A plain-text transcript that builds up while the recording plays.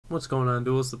What's going on,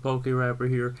 dudes? ThePokeRapper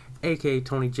here, aka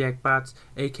Tony Jackbots,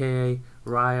 aka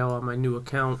Ryo on my new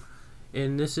account.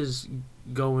 And this is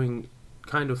going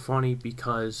kind of funny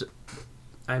because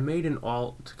I made an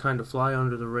alt to kind of fly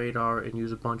under the radar and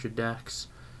use a bunch of decks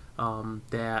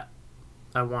that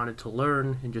I wanted to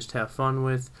learn and just have fun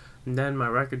with. And then my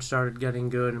record started getting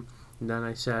good, and then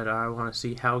I said I want to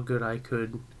see how good I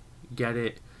could get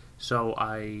it, so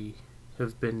I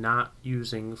have been not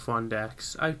using fun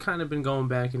decks. I've kind of been going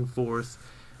back and forth,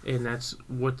 and that's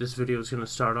what this video is going to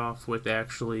start off with,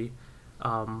 actually.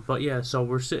 But yeah, so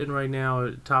we're sitting right now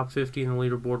at top 50 in the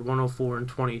leaderboard, 104 and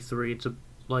 23. It's a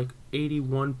like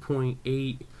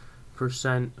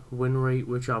 81.8% win rate,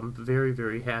 which I'm very,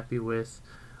 very happy with.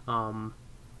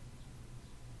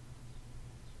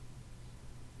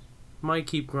 Might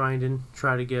keep grinding,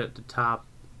 try to get the top,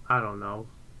 I don't know.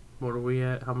 What are we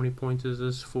at? How many points is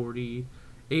this?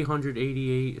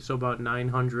 888, so about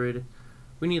 900.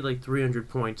 We need like 300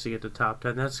 points to get the top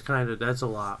 10. That's a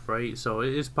lot, right? So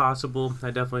it is possible. I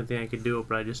definitely think I could do it,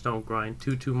 but I just don't grind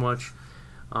too much.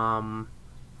 Where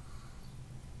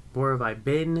have I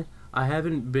been? I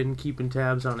haven't been keeping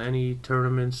tabs on any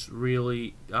tournaments,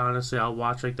 really. Honestly, I'll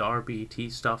watch like the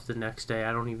RBT stuff the next day.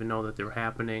 I don't even know that they're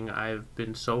happening. I've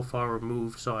been so far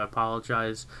removed, so I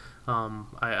apologize.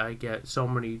 I get so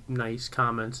many nice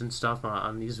comments and stuff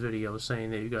on these videos saying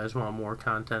that you guys want more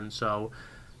content, so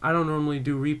I don't normally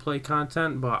do replay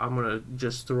content, but I'm gonna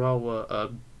just throw a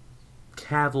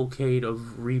cavalcade of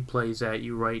replays at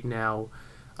you right now,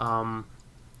 and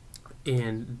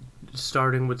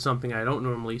starting with something I don't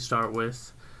normally start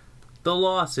with, the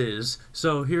losses.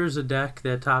 So here's a deck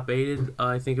that top 8'd.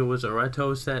 I think it was a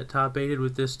Retos that top 8'd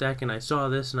with this deck, and I saw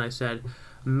this and I said,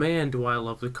 man, do I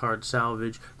love the card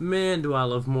Salvage. Man, do I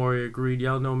love Moria Greed.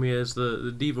 Y'all know me as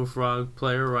the Diva Frog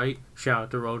player, right? Shout out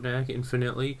to Rodnak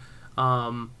infinitely.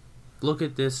 Look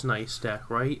at this nice deck,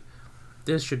 right?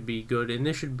 This should be good, and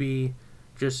this should be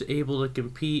just able to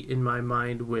compete in my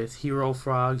mind with Hero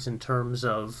Frogs in terms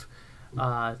of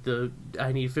I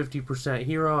need 50%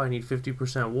 Hero, I need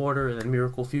 50% Water, and then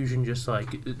Miracle Fusion just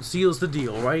like it seals the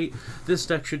deal, right? This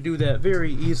deck should do that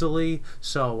very easily,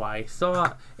 so I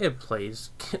thought it plays.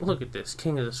 Look at this,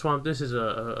 King of the Swamp. This is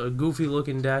a goofy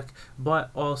looking deck,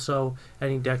 but also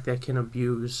any deck that can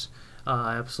abuse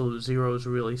Absolute Zero is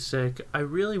really sick. I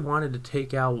really wanted to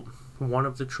take out one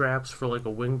of the traps for like a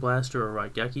Wing Blaster or a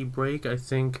Raigeki Break. I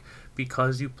think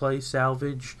because you play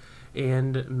Salvage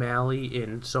and Mally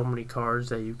in so many cards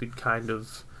that you could kind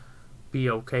of be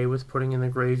okay with putting in the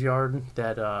graveyard,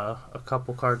 that a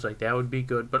couple cards like that would be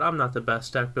good. But I'm not the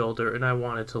best deck builder, and I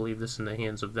wanted to leave this in the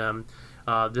hands of them.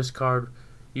 This card,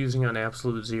 using on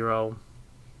Absolute Zero,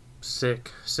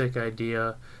 sick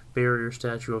idea. Barrier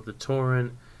Statue of the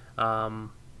Torrent,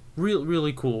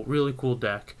 really cool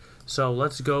deck. So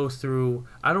let's go through.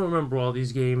 I don't remember all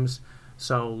these games,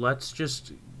 so let's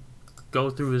just go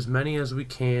through as many as we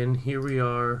can. Here we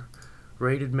are,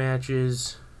 rated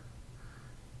matches.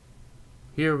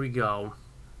 Here we go.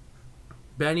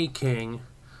 Benny King,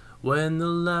 when the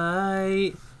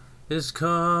light has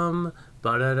come,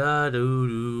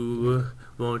 ba-da-da-doo-doo,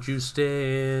 won't you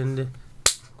stand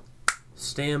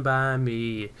by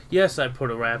me. Yes, I put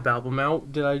a rap album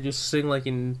out. Did I just sing like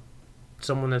in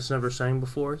someone that's never sang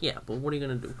before? Yeah, but what are you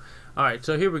gonna do? Alright,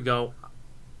 so here we go.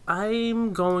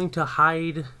 I'm going to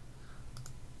hide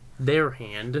their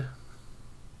hand.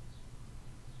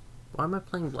 Why am I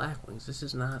playing Blackwings? This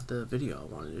is not the video I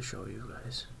wanted to show you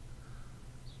guys.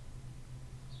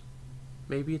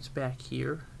 Maybe it's back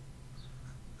here.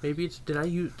 Maybe it's,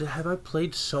 have I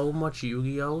played so much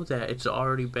Yu-Gi-Oh that it's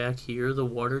already back here, the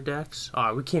water decks?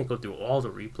 Alright, we can't go through all the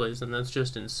replays, and that's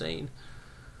just insane.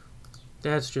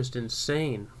 That's just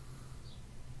insane.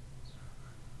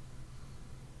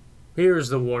 Here's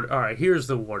the water, alright, here's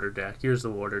the water deck, here's the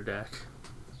water deck.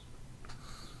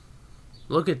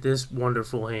 Look at this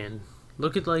wonderful hand.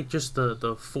 Look at like just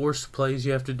the forced plays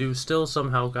you have to do. Still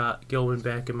somehow got going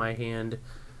back in my hand.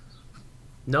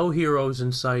 No heroes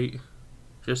in sight.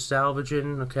 Just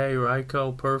salvaging. Okay,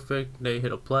 Raikou, perfect. They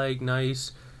hit a plague,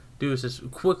 nice. Do this as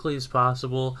quickly as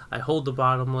possible. I hold the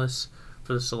bottomless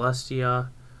for the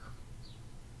Celestia.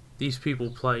 These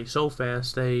people play so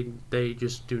fast. They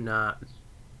just do not.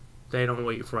 They don't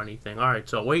wait for anything. Alright,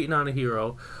 so waiting on a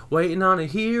hero. Waiting on a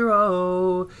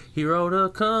hero. Hero to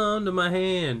come to my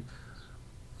hand.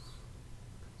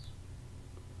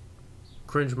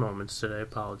 Cringe moments today.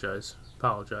 Apologize.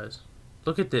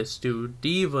 Look at this, dude.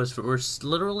 Divas. We're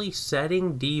literally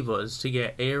setting divas to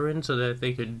get Aaron so that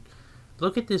they could.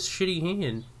 Look at this shitty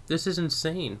hand. This is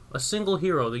insane. A single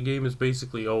hero, the game is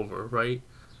basically over, right?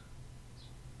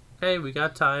 Hey, we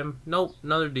got time. Nope,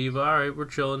 another diva. Alright, we're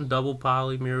chilling. Double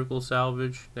poly, miracle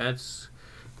salvage. That's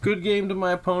good game to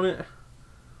my opponent.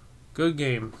 Good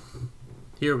game.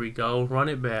 Here we go. Run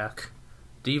it back.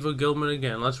 Diva Gilman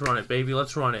again. Let's run it, baby.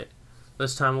 Let's run it.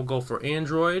 This time we'll go for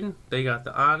Android. They got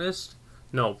the Honest.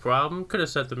 No problem. Could have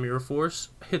set the Mirror Force.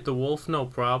 Hit the Wolf. No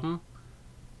problem.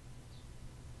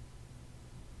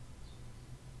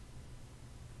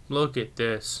 Look at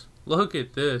this. Look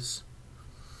at this.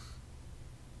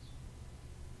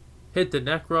 Hit the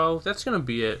Necro. That's going to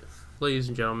be it. Ladies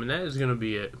and gentlemen, that is going to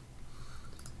be it.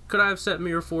 Could I have set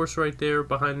Mirror Force right there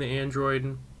behind the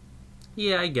Android?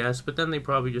 Yeah, I guess. But then they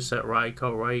probably just set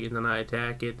Raikou right, and then I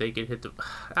attack it. They could hit the...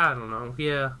 I don't know.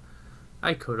 Yeah,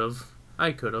 I could have.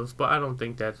 I could have. But I don't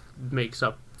think that makes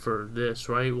up for this,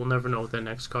 right? We'll never know what that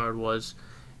next card was.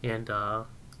 And,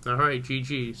 alright,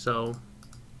 GG. So,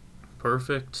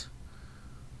 perfect.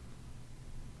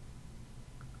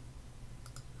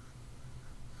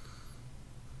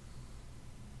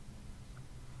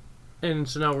 And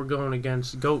so now we're going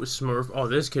against Goat Smurf. Oh,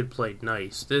 this kid played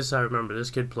nice. This, I remember.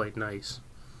 This kid played nice.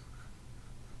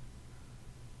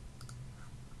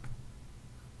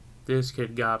 This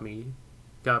kid got me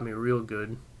real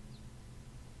good.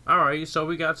 Alright, so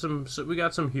we got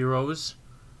some heroes.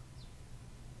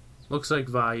 Looks like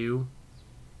Vayu.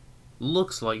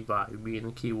 Looks like Vayu being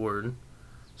the key word.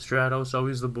 Stratos,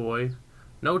 always the boy.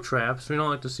 No traps. We don't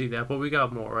like to see that, but we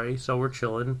got more, right? So we're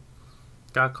chilling.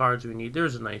 Got cards we need.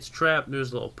 There's a nice trap.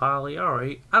 There's a little poly.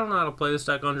 Alright. I don't know how to play this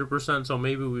deck 100%, so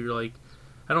maybe we're like...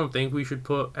 I don't think we should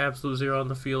put Absolute Zero on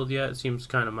the field yet. It seems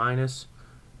kind of minus.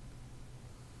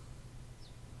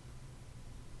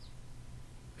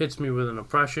 Hits me with an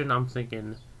Oppression. I'm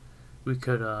thinking we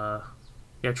could,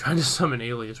 yeah, try to summon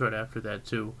Alias right after that,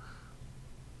 too.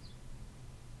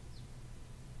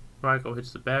 Raikou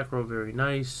hits the back row. Very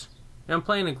nice. And I'm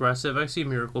playing aggressive. I see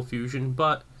Miracle Fusion,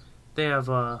 but they have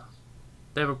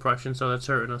Oppression, so that's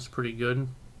hurting us pretty good.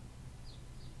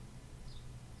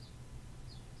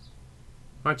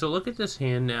 Alright, so look at this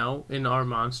hand now in our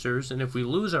monsters, and if we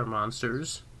lose our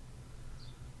monsters,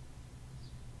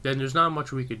 then there's not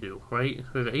much we could do, right?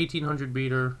 We have an 1800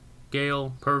 beater,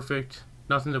 Gale, perfect,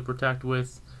 nothing to protect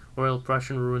with. Royal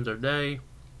Oppression ruins our day.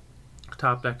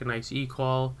 Top deck a nice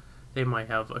E-Call. They might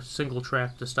have a single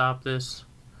trap to stop this.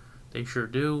 They sure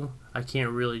do. I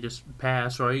can't really just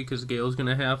pass, right? Because Gale's going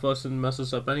to half us and mess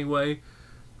us up anyway.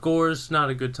 Gores, not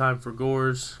a good time for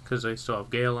Gores, because they still have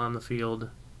Gale on the field.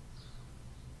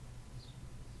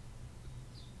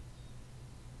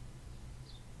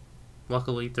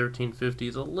 Luckily, 1350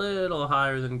 is a little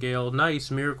higher than Gale.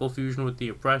 Nice Miracle Fusion with the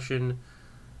Oppression.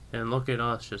 And look at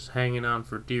us just hanging on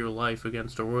for dear life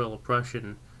against a Royal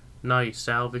Oppression. Nice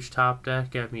Salvage top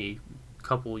deck. Got me a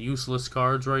couple useless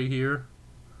cards right here.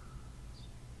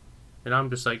 And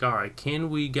I'm just like, alright, can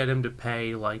we get him to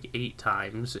pay like 8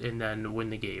 times and then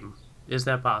win the game? Is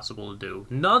that possible to do?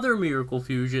 Another Miracle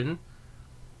Fusion.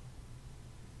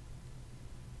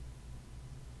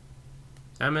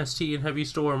 MST and Heavy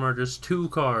Storm are just 2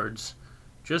 cards.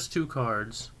 Just 2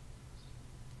 cards.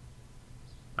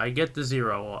 I get the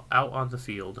 0 out on the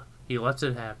field. He lets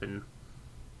it happen.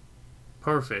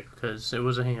 Perfect, because it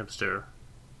was a hamster.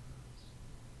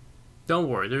 Don't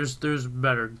worry, there's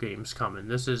better games coming.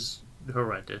 This is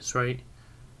horrendous, right?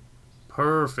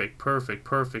 Perfect, perfect,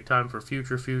 perfect. Time for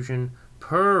Future Fusion.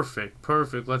 Perfect,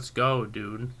 perfect. Let's go,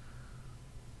 dude.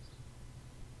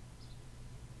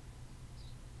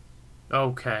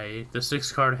 Okay, the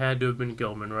 6th card had to have been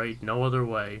Gilman, right? No other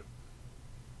way.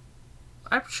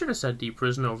 I should have said Deep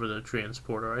Prison over the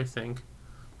Transporter, I think.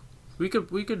 We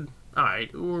could...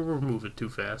 Alright, we're moving too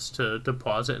fast to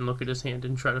pause it and look at his hand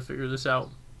and try to figure this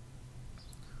out.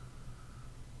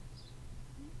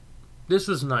 This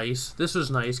was nice. This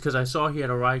was nice because I saw he had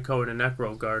a Raikou and a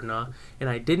Necro Gardener, and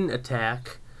I didn't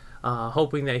attack,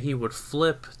 hoping that he would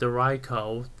flip the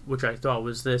Raikou, which I thought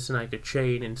was this, and I could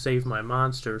chain and save my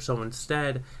monster. So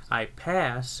instead, I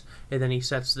pass, and then he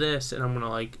sets this, and I'm gonna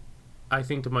like, I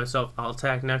think to myself, I'll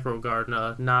attack Necro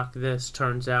Gardener, knock this.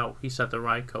 Turns out he set the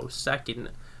Raikou second.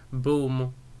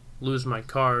 Boom, lose my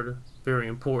card. Very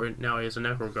important. Now he has a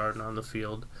Necro Gardener on the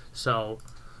field. So,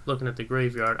 looking at the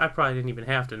graveyard, I probably didn't even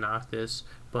have to knock this,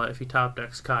 but if he top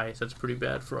decks Caius, that's pretty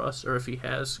bad for us. Or if he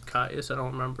has Caius, I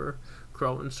don't remember.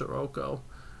 Crow and Sirocco.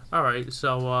 Alright,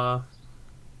 so,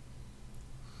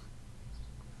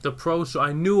 the pro, so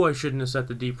I knew I shouldn't have set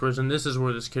the Deep Prison. This is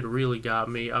where this kid really got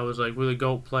me. I was like, we're the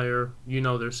GOAT player. You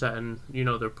know they're setting, you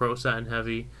know they're pro setting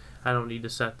heavy. I don't need to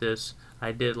set this.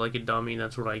 I did like a dummy,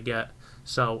 that's what I get.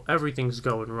 So, everything's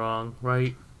going wrong,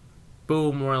 right?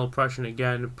 Boom, Royal Oppression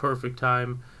again. Perfect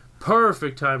time.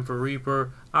 Perfect time for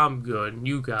Reaper. I'm good.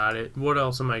 You got it. What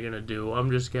else am I going to do? I'm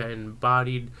just getting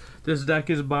bodied. This deck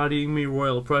is bodying me.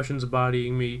 Royal Oppression's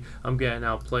bodying me. I'm getting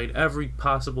outplayed. Every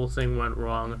possible thing went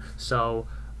wrong. So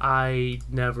I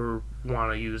never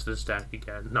want to use this deck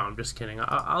again. No, I'm just kidding.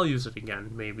 I'll use it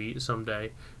again maybe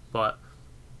someday. But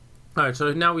alright,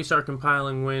 so now we start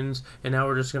compiling wins. And now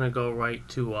we're just going to go right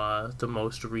to the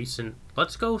most recent.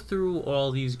 Let's go through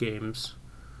all these games.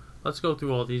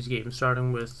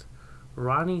 Starting with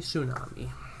Ronnie Tsunami.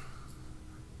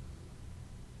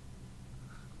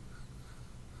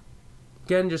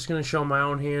 Again, just going to show my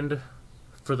own hand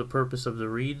for the purpose of the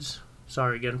reads.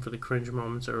 Sorry again for the cringe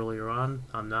moments earlier on.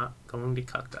 I'm not going to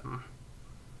cut them.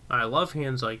 I love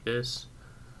hands like this.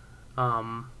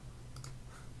 I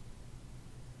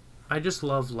just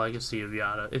love Legacy of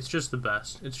Yada. It's just the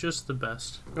best. It's just the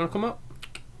best. You want to come up?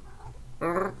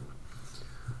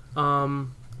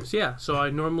 So yeah, so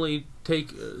I normally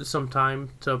take some time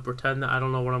to pretend that I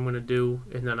don't know what I'm going to do,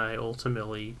 and then I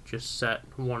ultimately just set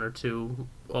one or two,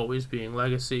 always being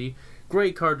Legacy.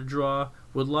 Great card to draw.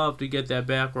 Would love to get that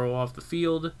back row off the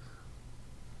field.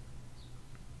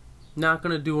 Not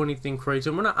going to do anything crazy.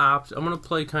 I'm going to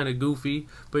play kind of goofy,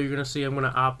 but you're going to see I'm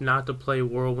going to opt not to play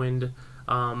Whirlwind.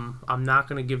 I'm not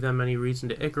going to give them any reason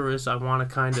to Icarus. I want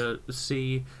to kind of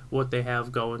see what they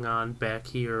have going on back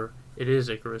here. It is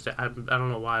Icarus. I don't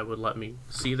know why it would let me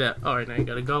see that. Alright, now you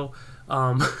gotta go.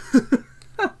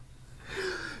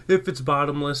 If it's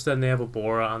bottomless, then they have a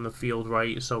Bora on the field,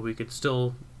 right? So we could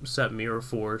still set Mirror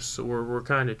Force. So we're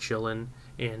kind of chilling,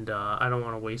 and I don't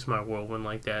want to waste my Whirlwind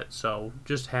like that. So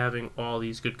just having all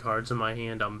these good cards in my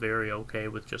hand, I'm very okay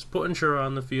with just putting Shura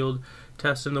on the field,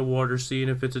 testing the water, seeing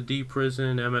if it's a Deep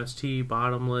Prison, MST,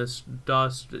 bottomless,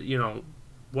 dust, you know,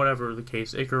 whatever the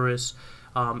case, Icarus.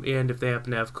 And if they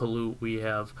happen to have Kalut, we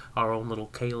have our own little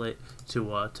Kalit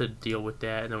to deal with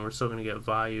that, and then we're still going to get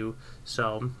Vayu.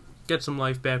 So, get some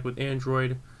life back with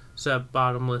Android. Set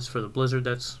bottomless for the Blizzard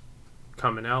that's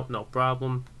coming out, no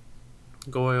problem.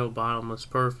 Goyo, bottomless,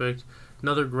 perfect.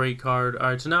 Another great card.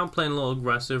 Alright, so now I'm playing a little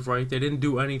aggressive, right? They didn't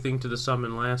do anything to the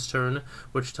summon last turn,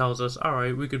 which tells us,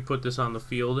 alright, we could put this on the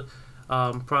field.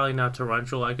 Probably not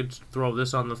Torrential. I could throw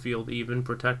this on the field even,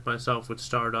 protect myself with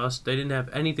Stardust. They didn't have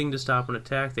anything to stop an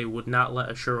attack. They would not let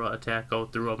a Shura attack go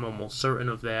through. I'm almost certain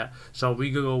of that. So we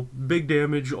go big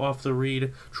damage off the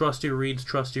read. Trust your reads,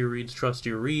 trust your reads, trust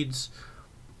your reads.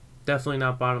 Definitely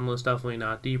not bottomless, definitely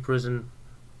not Deep Prison.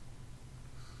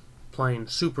 Playing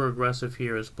super aggressive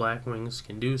here as Blackwings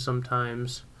can do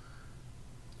sometimes.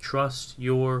 Trust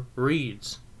your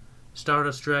reads.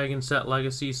 Stardust Dragon, set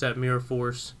Legacy, set Mirror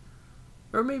Force.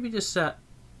 Or maybe just set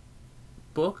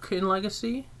Book in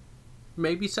Legacy.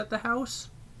 Maybe set the house.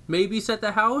 Maybe set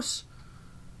the house.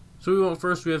 So we went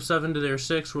first. We have 7 to their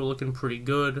 6. We're looking pretty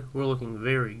good. We're looking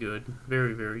very good.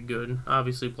 Very, very good.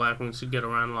 Obviously, Blackwings could get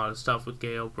around a lot of stuff with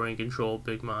Gale, Brain Control,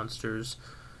 big monsters,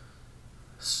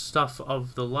 stuff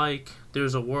of the like.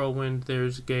 There's a Whirlwind.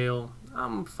 There's Gale.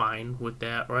 I'm fine with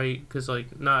that, right? Because,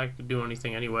 like, not I could do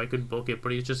anything anyway. I could book it,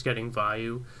 but he's just getting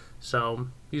Vayu. So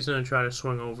he's going to try to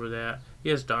swing over that. He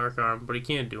has Dark Arm, but he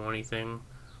can't do anything.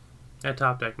 At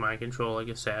top deck Mind Control like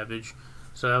a Savage.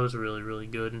 So that was really, really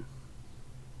good.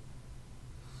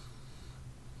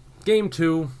 Game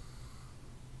 2.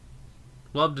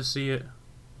 Love to see it.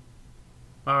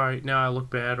 Alright, now I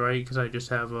look bad, right? Because I just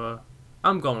have a...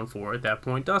 I'm going for it at that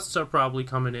point. Dusts are probably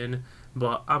coming in,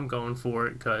 but I'm going for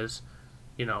it because,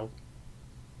 you know,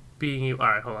 being...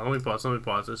 Alright, hold on. Let me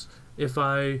pause this. If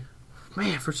I...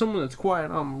 Man, for someone that's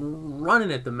quiet, I'm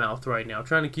running at the mouth right now,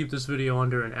 trying to keep this video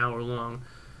under an hour long.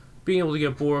 Being able to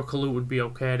get Bora Kalut would be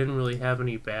okay. I didn't really have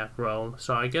any back row,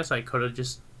 so I guess I could have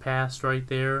just passed right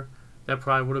there. That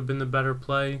probably would have been the better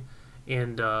play.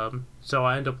 And so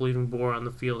I end up leaving Bora on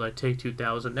the field. I take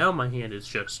 2,000. Now my hand is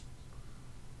just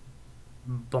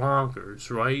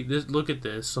bonkers, right? Look at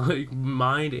this. Like,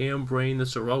 Mind and Brain, the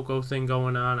Sirocco thing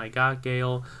going on. I got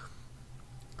Gale.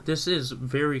 This is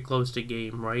very close to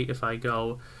game, right? If I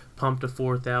go pump to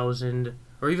 4,000,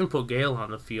 or even put Gale on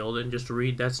the field and just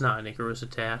read, that's not an Icarus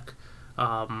attack.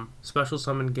 Special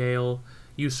summon Gale,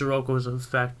 use Sirocco's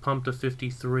effect, pump to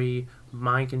 53,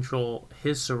 Mind Control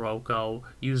his Sirocco,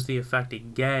 use the effect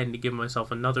again to give myself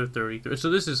another 33.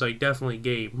 So this is like definitely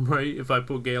game, right? If I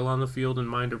put Gale on the field and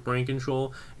Mind or Brain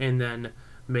Control, and then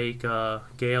make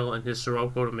Gale and his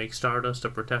Sirocco to make Stardust to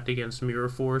protect against Mirror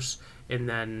Force, and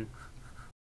then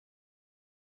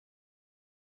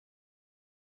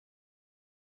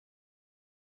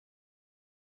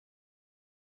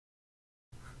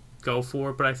go for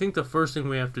it. But I think the first thing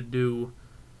we have to do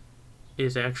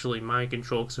is actually Mind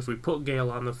Control, because if we put Gale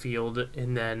on the field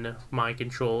and then Mind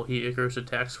Control, he Icarus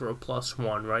attacks for a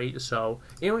 +1, right? So,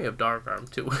 and we have Dark Arm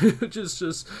too, which is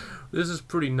just, this is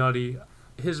pretty nutty.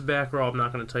 His back row, I'm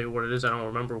not going to tell you what it is, I don't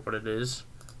remember what it is.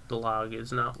 The log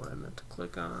is not what I meant to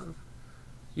click on.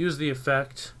 Use the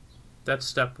effect, that's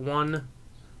step 1.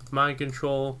 Mind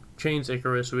Control, chains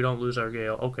Icarus so we don't lose our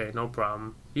Gale. Okay, no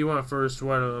problem. He went first,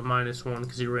 went a -1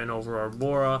 because he ran over our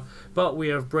Bora. But we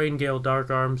have Brain Gale, Dark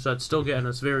Arm, so that's still getting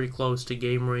us very close to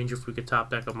game range. If we could top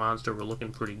deck a monster, we're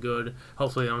looking pretty good.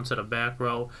 Hopefully they don't set a back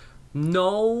row.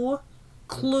 No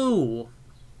clue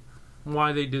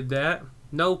why they did that.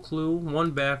 No clue.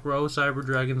 1 back row. Cyber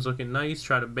Dragon's looking nice.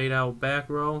 Try to bait out back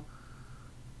row.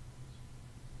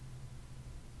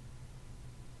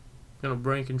 Gonna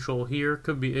Brain Control here.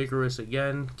 Could be Icarus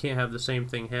again. Can't have the same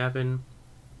thing happen.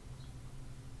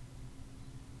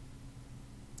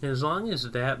 And as long as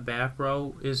that back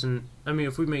row isn't... I mean,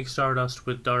 if we make Stardust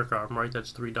with Dark Arm, right?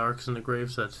 That's 3 Darks in the grave,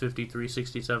 so that's 53,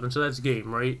 67. So that's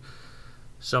game, right?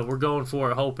 So we're going for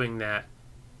it, hoping that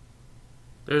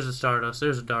there's a Stardust,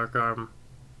 there's a Dark Arm,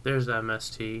 there's the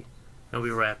MST, and we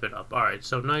wrap it up. Alright,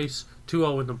 so nice.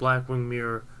 2-0 in the Blackwing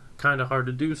mirror. Kind of hard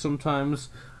to do sometimes.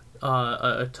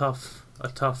 A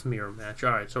tough mirror match.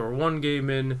 Alright, so we're 1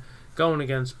 game in, going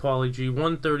against Pauly G,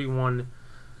 131.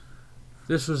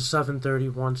 This was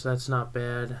 731, so that's not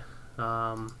bad.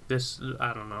 This,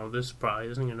 I don't know, this probably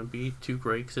isn't going to be too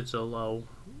great because it's a low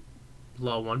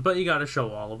one. But you got to show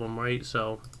all of them, right?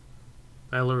 So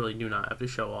I literally do not have to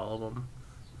show all of them.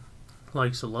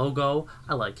 Likes the logo.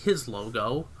 I like his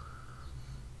logo.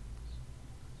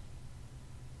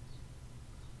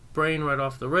 Brain right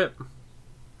off the rip.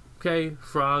 Okay,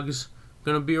 Frogs.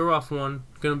 Gonna be a rough one.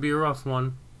 Gonna be a rough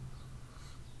one.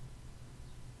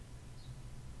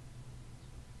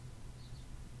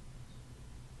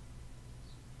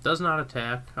 Does not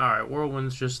attack. Alright,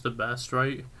 Whirlwind's just the best,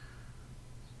 right?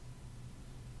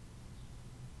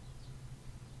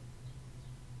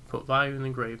 Put value in the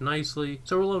grave nicely.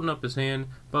 So we're loading up his hand,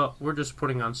 but we're just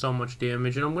putting on so much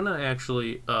damage. And I'm going to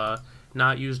actually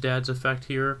not use Dad's effect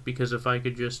here, because if I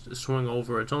could just swing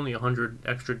over, it's only 100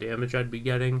 extra damage I'd be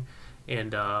getting.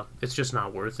 And it's just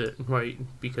not worth it, right?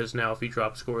 Because now if he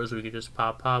drops scores, we could just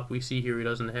pop. We see here he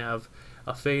doesn't have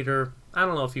a fader. I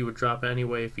don't know if he would drop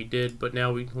anyway if he did, but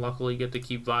now we luckily get to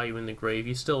keep value in the grave.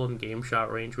 He's still in game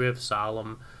shot range. We have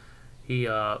Solemn. He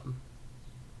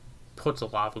puts a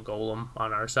Lava Golem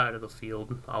on our side of the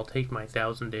field. I'll take my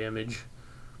 1000 damage.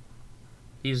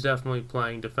 He's definitely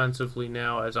playing defensively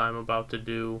now, as I'm about to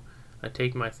do. I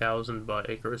take my 1000, but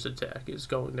Icarus attack is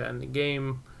going to end the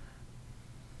game.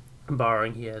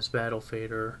 Barring he has Battle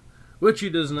Fader, which he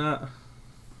does not.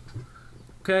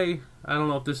 Okay, I don't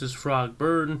know if this is Frog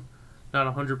Bird. Not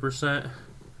 100%.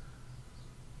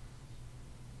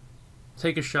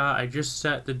 Take a shot. I just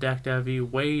set the deck heavy,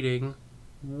 waiting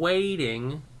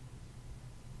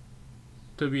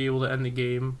to be able to end the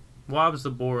game. Wobs the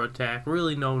Bora attack.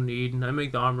 Really no need. And I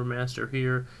make the Armor Master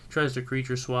here. Tries to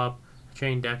creature swap.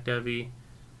 Chain deck heavy.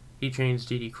 He chains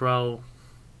DD Crow.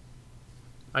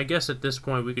 I guess at this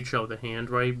point we could show the hand,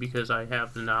 right? Because I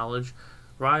have the knowledge.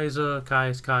 Ryza,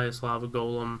 Caius, Lava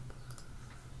Golem.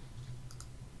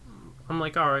 I'm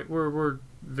like, alright, we're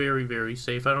very, very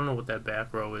safe. I don't know what that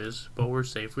back row is, but we're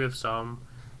safe. We have some.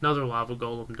 Another Lava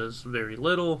Golem does very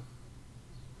little.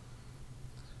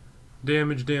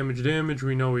 Damage.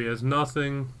 We know he has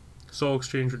nothing. Soul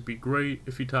Exchange would be great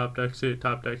if he top decks it.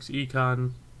 Top decks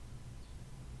Econ.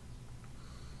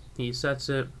 He sets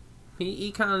it.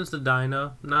 He econs the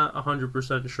Dyna. Not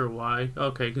 100% sure why.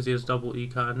 Okay, because he has double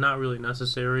econ. Not really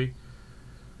necessary.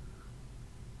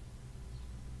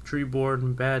 Tree board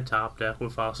and bad top deck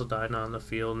with Fossil Dyna on the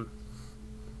field.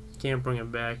 Can't bring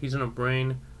him back. He's in a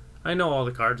Brain. I know all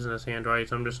the cards in his hand, right?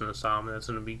 So I'm just going to summon. That's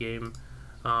going to be game.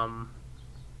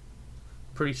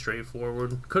 Pretty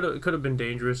straightforward. Could have been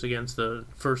dangerous against the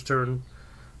first turn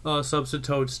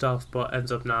Substitute stuff, but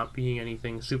ends up not being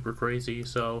anything super crazy.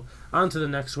 So on to the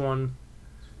next one,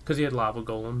 because he had Lava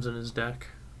Golems in his deck.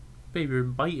 Baby, you're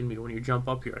biting me when you jump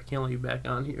up here. I can't let you back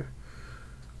on here.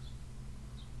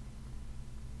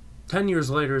 10 Years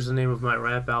Later is the name of my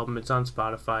rap album. It's on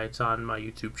Spotify. It's on my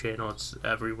YouTube channel. It's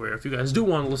everywhere. If you guys do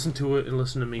want to listen to it and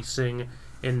listen to me sing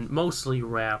and mostly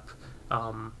rap,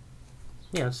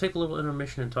 yeah, let's take a little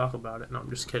intermission and talk about it. No, I'm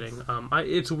just kidding.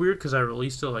 It's weird because I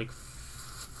released it like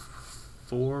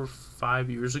 4 or 5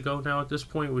 years ago now at this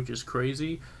point, which is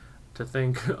crazy to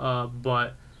think.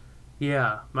 But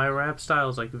yeah, my rap style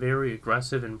is like very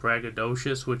aggressive and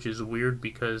braggadocious, which is weird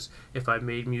because if I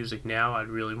made music now, I'd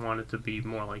really want it to be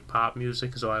more like pop music,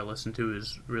 because all I listen to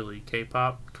is really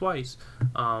K-pop twice.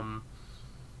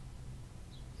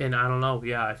 And I don't know,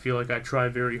 yeah, I feel like I try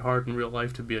very hard in real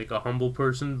life to be like a humble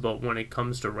person, but when it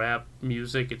comes to rap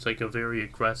music, it's like a very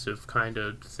aggressive kind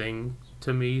of thing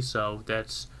to me. So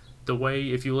that's the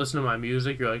way, if you listen to my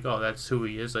music, you're like, oh, that's who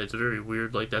he is. Like, it's very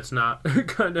weird. Like, that's not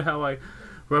kind of how I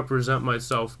represent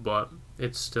myself, but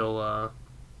it's still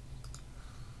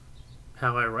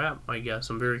how I rap, I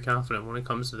guess. I'm very confident when it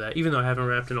comes to that, even though I haven't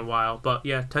rapped in a while. But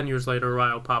yeah, 10 years later,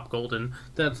 Ryle Pop Golden.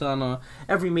 That's on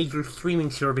every major streaming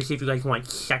service if you guys want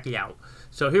to check it out.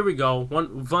 So here we go.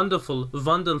 One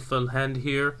wonderful hand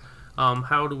here.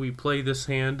 How do we play this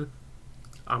hand?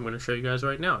 I'm going to show you guys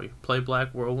right now. You play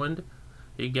Black Whirlwind,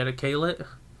 you get a K-Lit,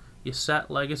 you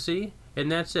set Legacy,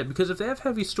 and that's it. Because if they have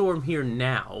Heavy Storm here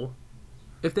now,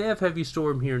 they're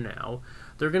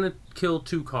going to kill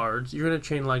 2 cards, you're going to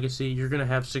chain Legacy, you're going to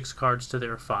have 6 cards to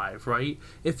their 5, right?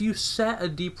 If you set a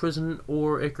Deep Prison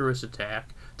or Icarus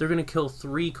attack, they're going to kill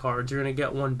 3 cards, you're going to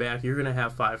get 1 back, you're going to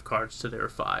have 5 cards to their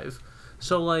 5.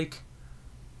 So, like,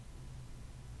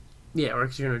 yeah, or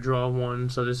you're going to draw 1,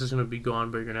 so this is going to be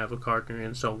gone, but you're going to have a card in your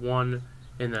hand, so 1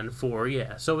 and then 4,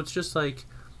 yeah. So it's just like,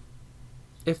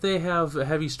 if they have a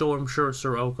Heavy Storm, sure,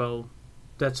 Sirocco,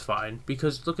 that's fine,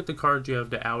 because look at the cards you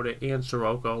have to out it, and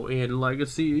Sirocco, and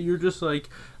Legacy. You're just like,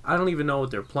 I don't even know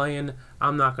what they're playing.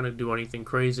 I'm not going to do anything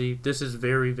crazy. This is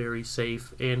very, very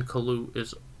safe, and Kalut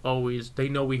is always, they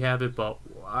know we have it, but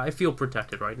I feel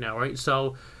protected right now, right?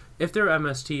 So, if they're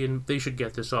MST, and they should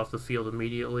get this off the field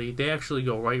immediately, they actually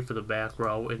go right for the back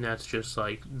row, and that's just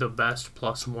like the best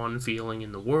 +1 feeling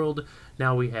in the world.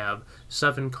 Now we have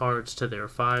 7 cards to their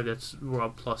 5, we're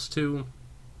up +2.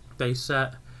 They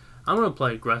set. I'm going to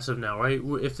play aggressive now, right?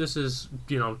 If this is,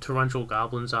 you know, Torrential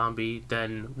Goblin Zombie,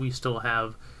 then we still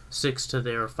have 6 to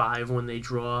their 5 when they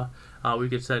draw. We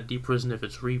could set Deep Prison if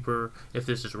it's Reaper. If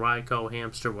this is Raikou,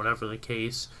 Hamster, whatever the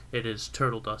case, it is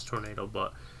Turtle Dust Tornado,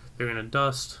 but they're going to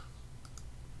Dust.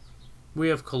 We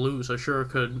have Kalut, so sure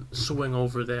could swing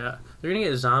over that. They're going to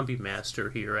get Zombie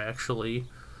Master here, actually.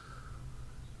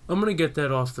 I'm going to get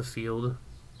that off the field.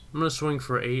 I'm going to swing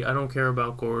for 8. I don't care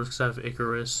about Gores because I have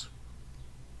Icarus.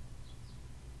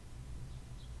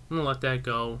 I'm going to let that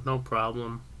go, no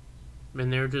problem.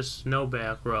 And they're just no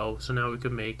back row, so now we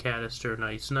can make Canister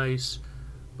nice.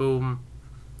 Boom.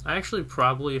 I actually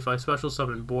probably, if I special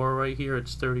summon Bora right here,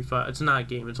 it's 35. It's not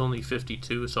game, it's only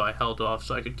 52, so I held off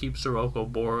so I could keep Sirocco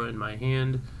Bora in my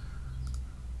hand.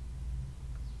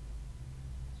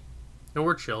 And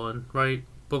we're chilling, right?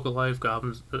 Book of Life,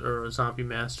 Goblins, or Zombie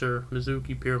Master,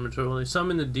 Mizuki, Pyramid Turtle. They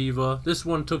summon the Diva. This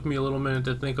one took me a little minute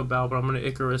to think about, but I'm going to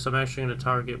Icarus. I'm actually going to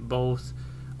target both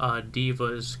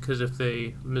Divas, because if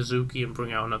they Mizuki and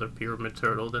bring out another Pyramid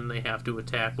Turtle, then they have to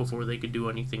attack before they could do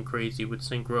anything crazy with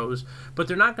Synchros. But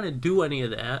they're not going to do any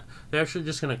of that. They're actually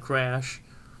just going to crash.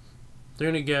 They're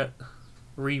going to get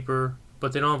Reaper,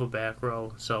 but they don't have a back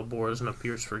row, so Bora's going to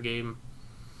Pierce for game.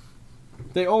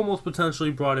 They almost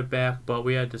potentially brought it back, but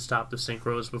we had to stop the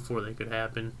Synchros before they could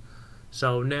happen.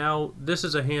 So now, this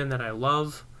is a hand that I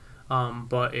love,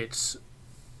 but it's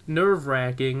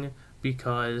nerve-wracking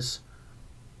because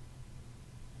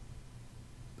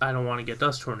I don't want to get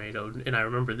Dust Tornadoed, and I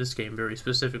remember this game very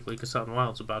specifically because something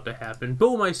wild's about to happen.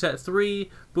 Boom, I set 3.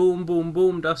 Boom, boom,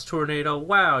 boom, Dust Tornado.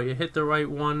 Wow, you hit the right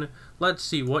one. Let's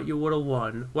see what you would have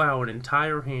won. Wow, an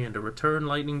entire hand. A Return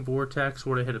Lightning Vortex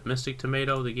would have hit a Mystic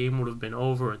Tomato. The game would have been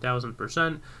over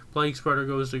 1000%. Plague Spreader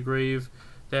goes to grave.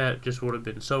 That just would have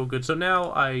been so good. So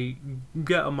now I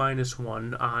get a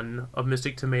 -1 on a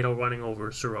Mystic Tomato running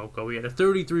over Sirocco. We had a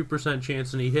 33%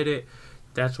 chance and he hit it.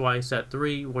 That's why I set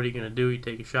 3. What are you going to do? You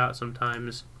take a shot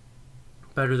sometimes.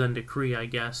 Better than Decree, I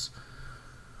guess.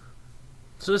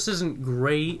 So this isn't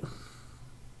great.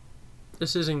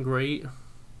 This isn't great.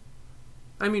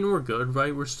 I mean, we're good,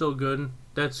 right? We're still good.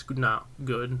 That's not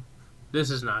good. This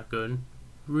is not good.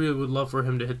 Really would love for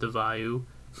him to hit the Vayu.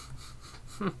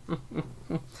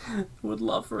 Would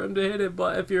love for him to hit it,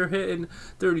 but if you're hitting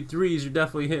 33s, you're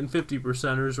definitely hitting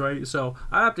 50%ers, right? So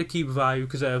I have to keep Vayu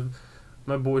because I have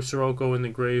my boy Sirocco in the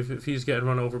grave. If he's getting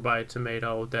run over by a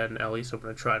tomato, then at least I'm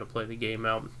going to try to play the game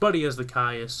out. But he has the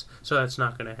Caius, so that's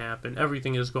not going to happen.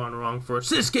 Everything has gone wrong for us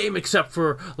this game except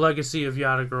for Legacy of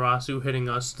Yatagarasu hitting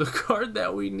us the card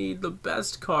that we need, the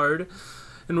best card.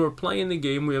 And we're playing the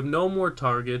game. We have no more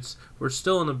targets. We're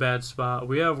still in a bad spot.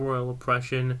 We have Royal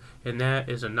Oppression, and that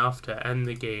is enough to end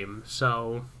the game.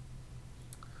 So,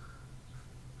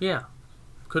 yeah.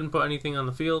 Couldn't put anything on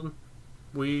the field.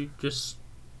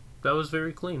 That was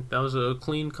very clean. That was a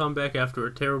clean comeback after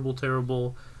a terrible,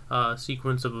 terrible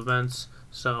sequence of events.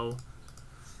 So,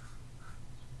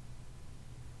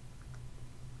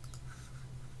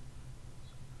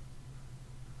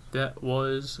 that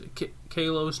was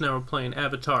Kalos. Now we're playing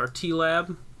Avatar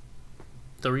T-Lab.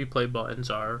 the replay buttons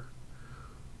are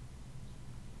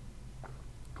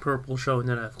purple, showing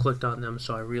that I've clicked on them,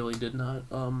 so I really did not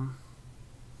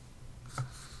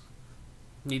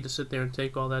need to sit there and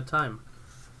take all that time.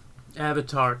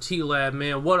 Avatar, T-Lab,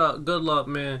 man, what up? Good luck,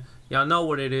 man. Y'all know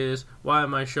what it is. Why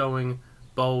am I showing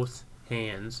both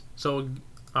hands? So,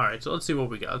 alright, so let's see what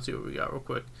we got. Let's see what we got real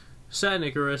quick. Set an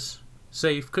Icarus.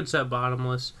 Safe. Could set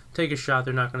Bottomless. Take a shot.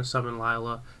 They're not going to summon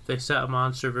Lila. They set a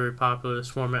monster. Very popular this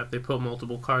format. They put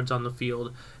multiple cards on the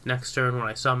field. Next turn, when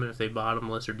I summon, if they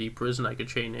Bottomless or Deep Prison, I could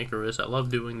chain Icarus. I love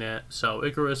doing that. So,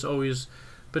 Icarus, always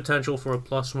potential for a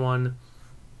 +1.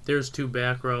 There's 2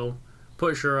 back row.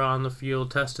 Put Shura on the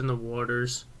field. Test in the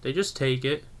waters. They just take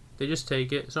it. They just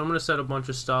take it. So, I'm going to set a bunch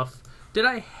of stuff. Did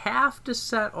I have to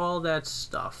set all that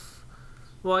stuff?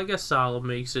 Well, I guess Solemn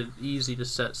makes it easy to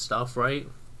set stuff, right?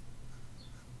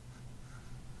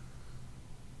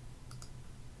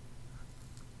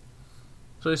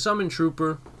 So I summon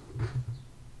Trooper.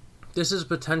 This is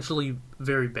potentially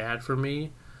very bad for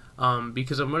me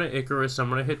because I'm going to Icarus. I'm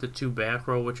going to hit the 2 back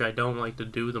row, which I don't like to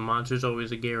do. The monster's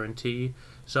always a guarantee.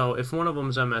 So if one of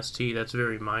them's MST, that's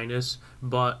very minus.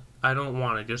 But I don't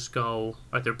want to just go...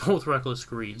 Right, they're both Reckless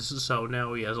Greeds, so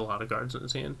now he has a lot of cards in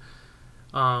his hand.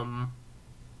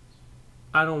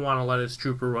 I don't want to let his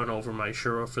Trooper run over my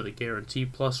Shura for the guarantee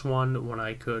 +1 when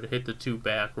I could hit the 2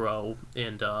 back row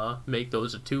and make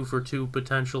those a 2 for 2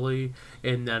 potentially,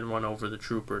 and then run over the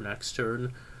Trooper next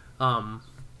turn.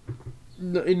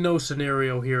 In no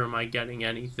scenario here am I getting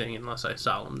anything unless I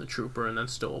Solemn the Trooper, and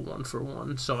that's still a 1 for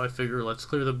 1. So I figure let's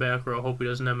clear the back row. Hope he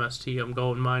doesn't MST. I'm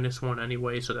going -1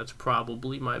 anyway, so that's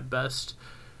probably my best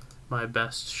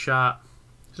shot.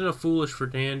 Isn't it foolish for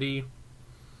Dandy?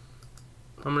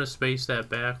 I'm going to space that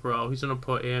back row. He's going to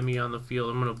put Amy on the field.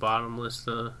 I'm going to Bottomless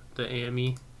the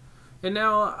Amy. And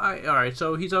now, alright,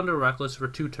 so he's under Reckless for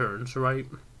 2 turns, right?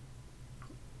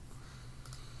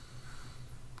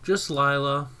 Just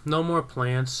Lila. No more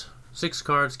plants. 6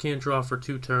 cards, can't draw for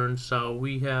 2 turns. So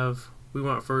we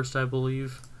went first, I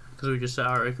believe, because we just set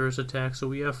our Icarus attack. So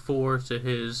we have 4 to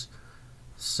his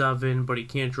 7, but he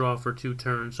can't draw for 2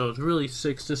 turns. So it's really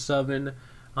 6 to 7.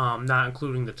 Not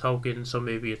including the token, so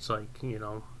maybe it's like, you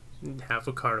know, half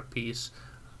a card apiece.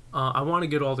 I want to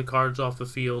get all the cards off the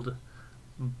field.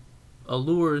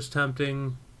 Allure is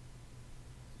tempting.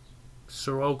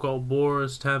 Sirocco Boar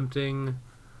is tempting.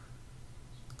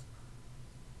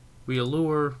 We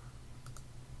Allure.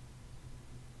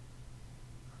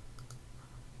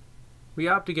 We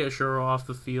opt to get Shura off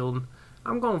the field.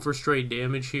 I'm going for straight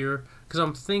damage here, because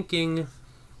I'm thinking...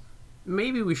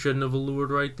 Maybe we shouldn't have Allured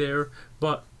right there,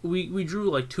 but we drew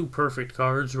like 2 perfect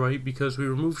cards, right? Because we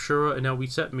removed Shura and now we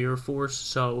set Mirror Force.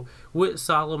 So with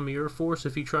Solemn Mirror Force,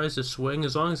 if he tries to swing,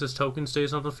 as long as his token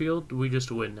stays on the field, we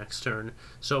just win next turn.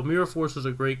 So Mirror Force was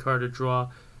a great card to draw.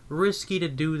 Risky to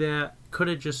do that. Could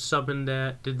have just summoned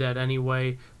that, did that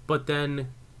anyway. But then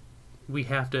we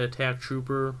have to attack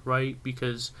Trooper, right?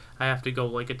 Because I have to go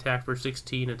like attack for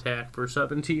 16, attack for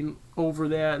 17 over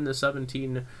that, and the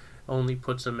 17... only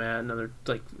puts him at another,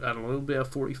 like, I don't know, it'll be at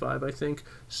 45, I think.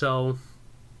 So,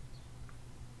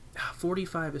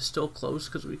 45 is still close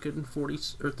because we couldn't 40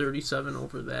 or 37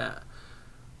 over that.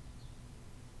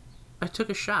 I took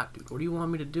a shot, dude. What do you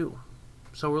want me to do?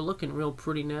 So we're looking real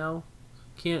pretty now.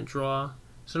 Can't draw.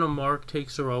 So no Mark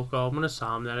takes Sirocco. I'm going to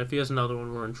Solemn that. If he has another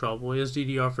one, we're in trouble. He has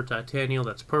DDR for Titanial.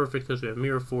 That's perfect because we have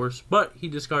Mirror Force. But he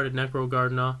discarded Necro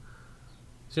Gardener.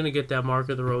 He's going to get that Mark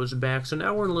of the Rose back. So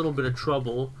now we're in a little bit of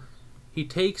trouble. He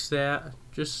takes that,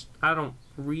 just, I don't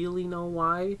really know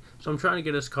why. So I'm trying to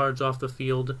get his cards off the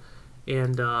field,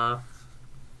 and,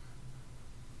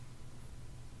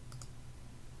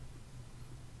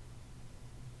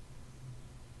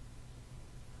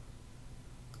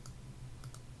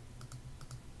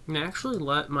 actually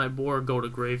let my board go to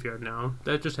graveyard now.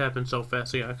 That just happened so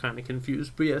fast I got kind of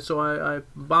confused. But yeah, so I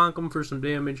bonk him for some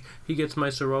damage. He gets my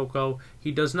Sirocco.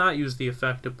 He does not use the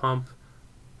effect to pump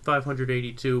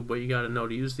 582, but you gotta know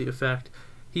to use the effect.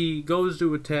 He goes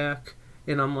to attack,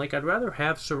 and I'm like, I'd rather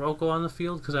have Sirocco on the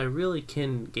field because I really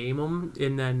can game him,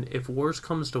 and then if worse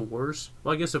comes to worse,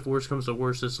 well, I guess if worse comes to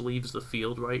worse, this leaves the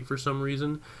field, right, for some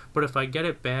reason. But if I get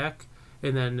it back,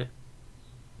 and then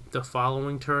the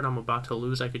following turn I'm about to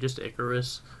lose, I could just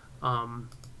Icarus,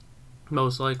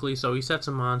 most likely. So he sets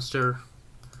a monster.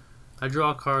 I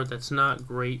draw a card that's not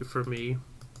great for me,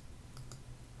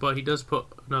 but he does put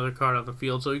another card on the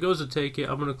field. So he goes to take it.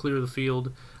 I'm going to clear the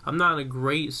field. I'm not in a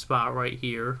great spot right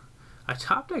here. I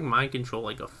top deck Mind Control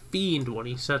like a fiend when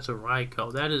he sets a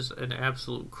Raikou. That is an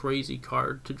absolute crazy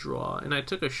card to draw. And I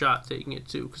took a shot taking it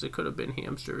too because it could have been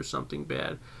Hamster or something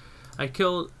bad. I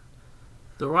killed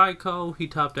The Raikou, he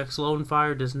top decks Lone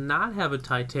Fire, does not have a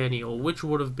Titanial, which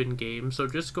would have been game, so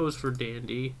just goes for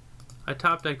Dandy. I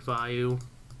top deck Vayu.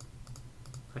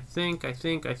 I think I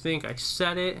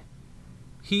set it.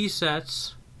 He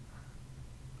sets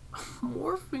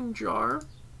Morphing Jar.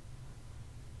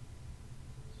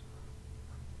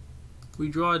 We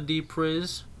draw a Deep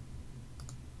Riz.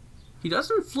 He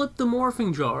doesn't flip the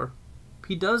Morphing Jar.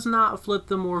 He does not flip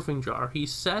the Morphing Jar. He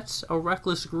sets a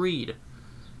Reckless Greed.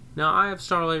 Now I have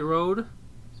Starlight Road.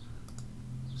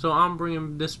 So I'm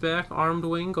bringing this back. Armed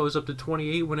Wing goes up to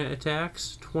 28 when it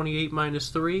attacks. 28 minus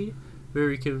 3.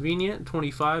 Very convenient.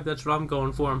 25, that's what I'm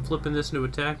going for. I'm flipping this into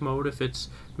attack mode. If it's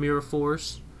Mirror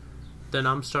Force, then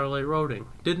I'm Starlight Roading.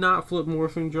 Did not flip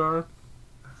Morphing Jar.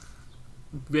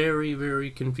 Very,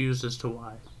 very confused as to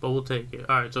why. But we'll take it.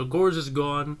 Alright, so Gorz is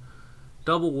gone.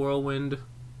 Double Whirlwind.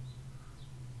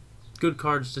 Good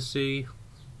cards to see.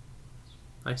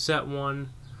 I set one.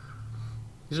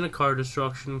 He's in a card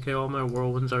destruction. Okay, all my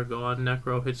Whirlwinds are gone.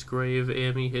 Necro hits Grave.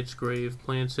 Ami hits Grave.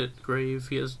 Plants hit Grave.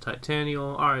 He has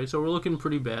Titanial. Alright, so we're looking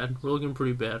pretty bad. We're looking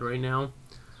pretty bad right now.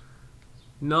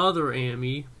 Another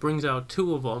Ami. Brings out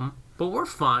two of them. But we're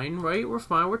fine, right? We're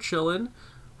fine. We're chilling.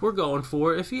 We're going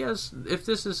for it. If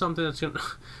this is something that's gonna...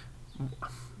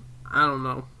 I don't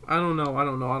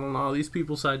know. These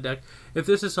people side deck. If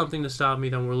this is something to stop me,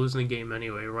 then we're losing the game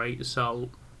anyway, right? So...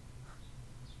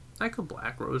 I could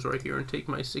Black Rose right here and take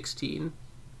my 16.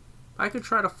 I could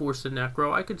try to force the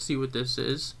Necro. I could see what this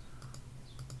is.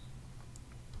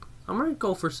 I'm going to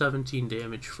go for 17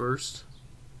 damage first.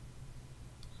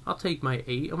 I'll take my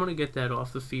 8. I'm going to get that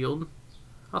off the field.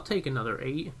 I'll take another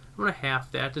 8. I'm going to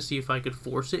half that to see if I could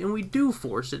force it. And we do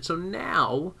force it. So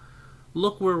now,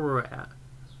 look where we're at.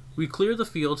 We clear the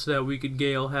field so that we could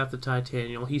Gale half the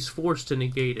Titanial. He's forced to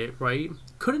negate it, right?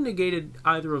 Could have negated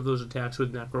either of those attacks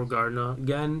with Necro Gardener.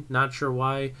 Again, not sure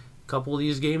why. A couple of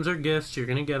these games are gifts. You're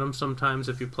going to get them sometimes.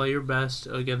 If you play your best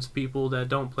against people that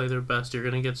don't play their best, you're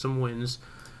going to get some wins.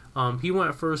 He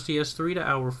went first. He has 3 to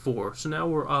our 4. So now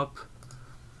we're up.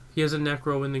 He has a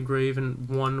Necro in the grave and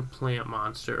 1 plant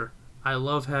monster. I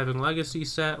love having Legacy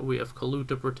set. We have Kalut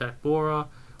to protect Bora.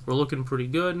 We're looking pretty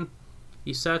good.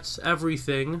 He sets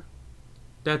everything.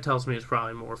 That tells me it's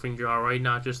probably Morphing Jar, right?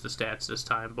 Not just the stats this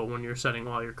time, but when you're setting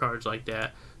all your cards like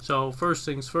that. So, first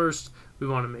things first, we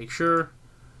want to make sure.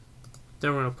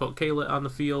 Then we're going to put Kalit on the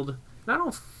field. And I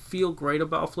don't feel great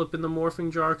about flipping the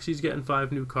Morphing Jar because he's getting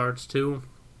 5 new cards too.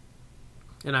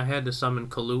 And I had to summon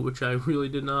Kalut, which I really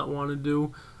did not want to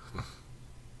do.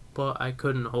 But I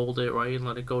couldn't hold it, right, and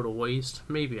let it go to waste.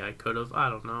 Maybe I could have. I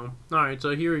don't know. Alright,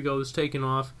 so here he goes, taking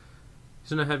off.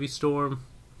 He's in a Heavy Storm.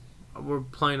 We're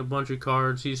playing a bunch of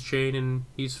cards. He's chaining.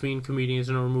 He's Fiend Comedian. He's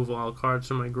going to remove all the cards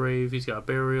from my grave. He's got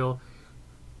Burial.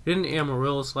 He didn't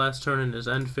Amaryllis last turn in his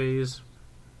end phase.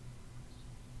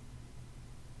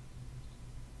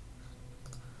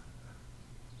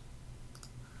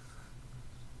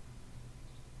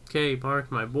 Okay,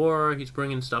 marked my Bora. He's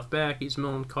bringing stuff back. He's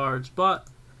milling cards. But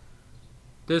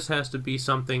this has to be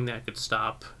something that could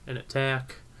stop an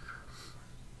attack.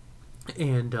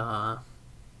 And,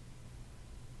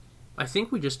 I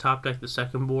think we just top deck the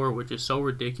second Bora, which is so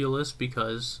ridiculous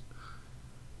because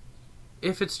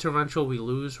if it's Torrential, we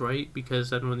lose, right? Because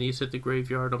then when these hit the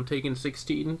graveyard, I'm taking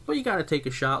 16. But you gotta take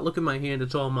a shot. Look at my hand,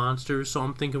 it's all monsters. So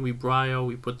I'm thinking we Bryo,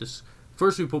 we put this...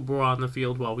 First we put Bora on the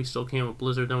field while we still can with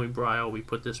Blizzard. Then we Bryo, we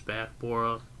put this back.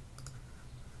 Bora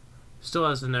still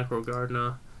has the Necro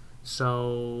Gardener.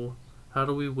 So, how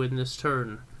do we win this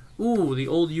turn? Ooh, the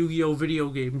old Yu-Gi-Oh! Video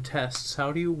game tests.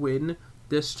 How do you win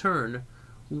this turn?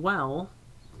 Well,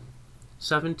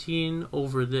 17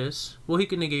 over this. Well, he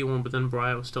can negate 1, but then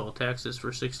Bryo still attacks this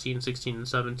for 16, 16, and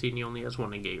 17. He only has 1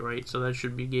 negate, right? So that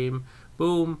should be game.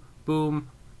 Boom, boom.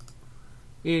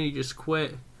 And he just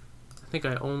quit. I think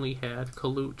I only had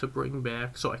Kalut to bring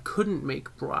back, so I couldn't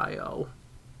make Bryo.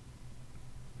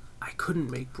 I couldn't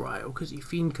make Bryo because he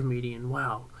Fiend Comedian.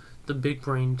 Wow. The big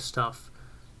brain stuff.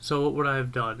 So what would I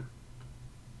have done?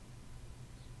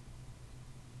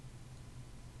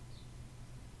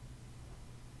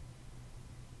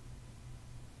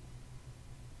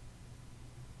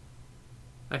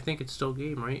 I think it's still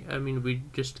game, right? I mean, we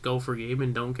just go for game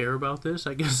and don't care about this.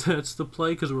 I guess that's the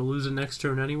play because we're losing next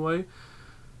turn anyway.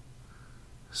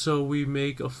 So we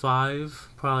make a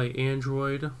 5, probably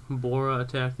Android. Bora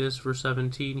attack this for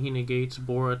 17. He negates.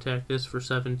 Bora attack this for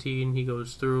 17. He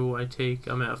goes through.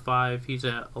 I'm at 5. He's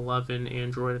at 11.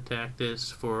 Android attack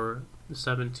this for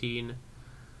 17.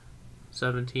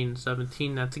 17,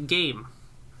 17. That's a game.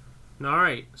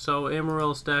 Alright, so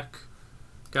Amaryllis deck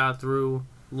got through.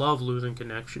 Love losing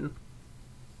connection.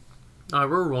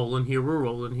 We're rolling here.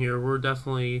 We're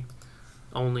definitely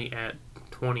only at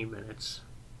 20 minutes.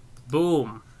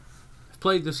 Boom! I've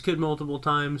played this kid multiple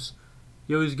times.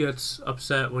 He always gets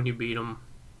upset when you beat him,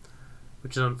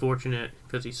 which is unfortunate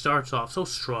because he starts off so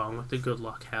strong with the good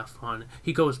luck, have fun.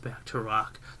 He goes back to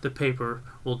rock. The paper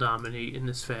will dominate in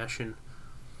this fashion.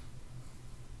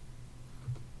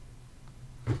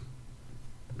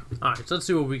 Alright, so let's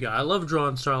see what we got. I love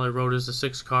drawing Starlight Road as a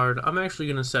 6 card. I'm actually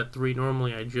going to set 3.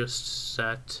 Normally I just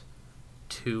set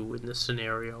 2 in this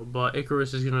scenario, but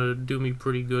Icarus is going to do me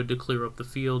pretty good to clear up the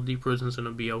field. Deep Prison's going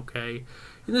to be okay.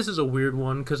 And this is a weird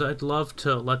one because I'd love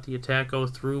to let the attack go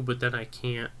through, but then I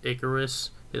can't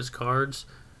Icarus his cards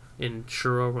and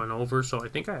Shuro run over, so I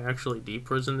think I actually Deep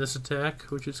Prison this attack,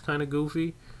 which is kind of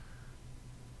goofy.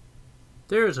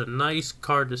 There's a nice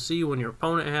card to see when your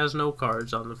opponent has no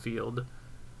cards on the field.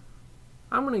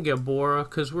 I'm going to get Bora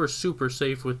because we're super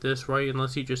safe with this, right?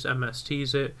 Unless he just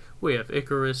MSTs it. We have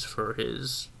Icarus for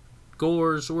his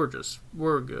Gores.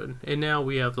 We're good. And now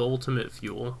we have the ultimate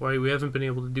fuel, right? We haven't been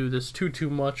able to do this too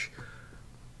much.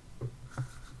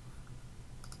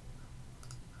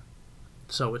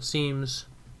 So it seems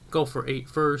go for 8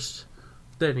 first,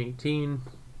 then 18.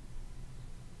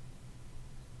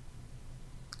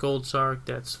 Gold Sark,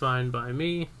 that's fine by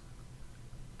me.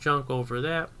 Junk over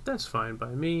that, that's fine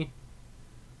by me.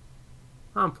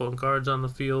 I'm putting cards on the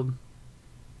field.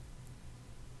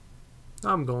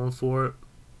 I'm going for it.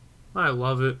 I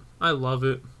love it. I love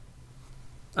it.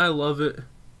 I love it.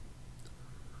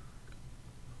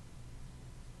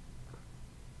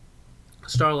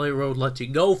 Starlight Road lets you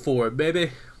go for it,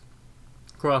 baby.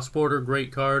 Cross Border,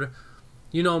 great card.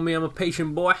 You know me, I'm a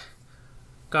patient boy.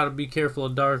 Gotta be careful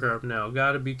of Dark Arm now.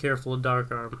 Gotta be careful of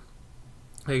Dark Arm.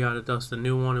 I gotta dust the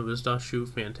new one. It was Dust Shoot,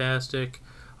 fantastic.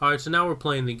 Alright, so now we're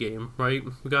playing the game, right?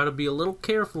 We gotta be a little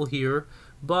careful here,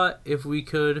 but if we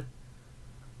could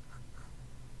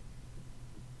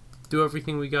do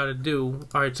everything we gotta do.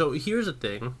 Alright, so here's the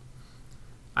thing.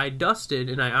 I dusted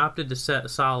and I opted to set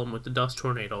Solemn with the Dust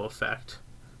Tornado effect.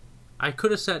 I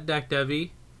could have set Deck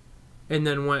Devi and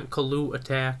then went Kalu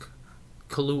attack,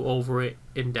 Kalu over it,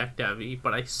 and Deck Devi,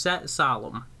 but I set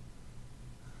Solemn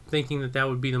thinking that that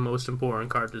would be the most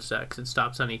important card to set because it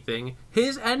stops anything.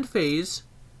 His end phase,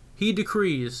 he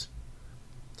decrees.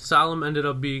 Solemn ended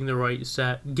up being the right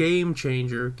set. Game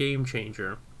changer, game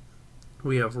changer.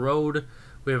 We have Road,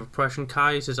 we have Oppression.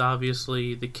 Kais is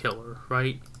obviously the killer,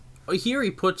 right? Here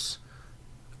he puts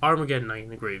Armageddon Knight in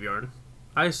the graveyard.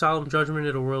 I Solemn Judgment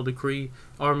at a Royal Decree.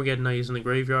 Armageddon Knight is in the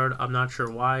graveyard. I'm not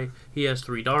sure why. He has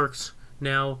 3 darks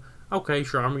now. Okay,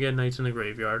 sure, Armageddon Knight's in the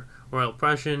graveyard. Royal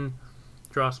Oppression.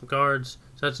 Draw some cards.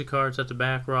 Sets a card, sets a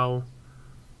back row.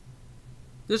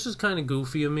 This is kind of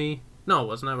goofy of me. No, it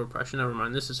wasn't. I have Oppression. Never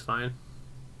mind. This is fine.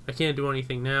 I can't do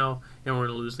anything now, and we're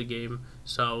going to lose the game.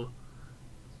 So,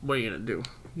 what are you going to do?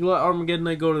 You let Armageddon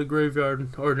Knight go to the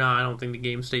graveyard. Or, nah, I don't think the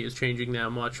game state is changing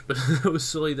that much. But it was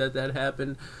silly that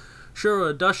happened.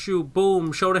 Sure, Dust Shoot,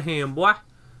 boom, show the hand, boy.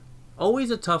 Always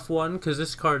a tough one, because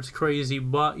this card's crazy,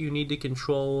 but you need to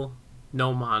control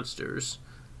no monsters.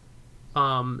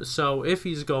 So if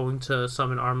he's going to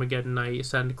summon Armageddon Knight,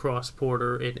 send Cross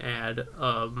Porter, and add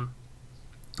a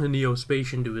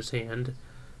Neospatian to his hand,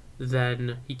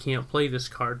 then he can't play this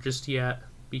card just yet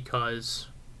because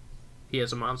he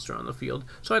has a monster on the field.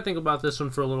 So I think about this one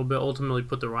for a little bit, ultimately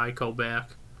put the Raikou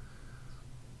back.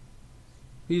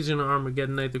 He's going to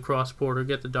Armageddon Knight, the Cross Porter,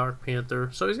 get the Dark Panther.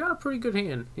 So he's got a pretty good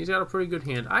hand. He's got a pretty good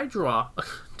hand. I draw.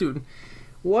 Dude,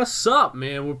 what's up,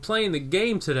 man? We're playing the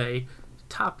game today.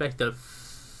 Top deck the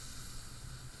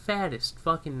fattest,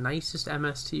 fucking nicest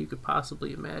MST you could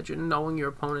possibly imagine. Knowing your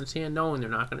opponent's hand, knowing they're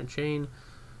not going to chain.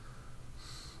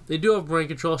 They do have brain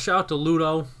control. Shout out to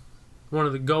Ludo, one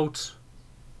of the GOATs.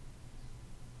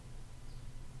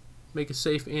 Make a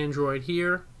safe android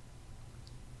here.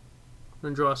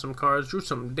 And draw some cards. Drew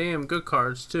some damn good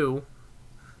cards, too.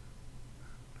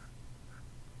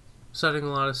 Setting a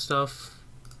lot of stuff.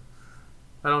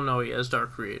 I don't know he has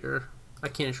Dark Creator. I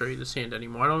can't show you this hand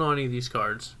anymore. I don't know any of these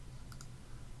cards.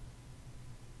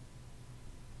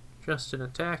 Just an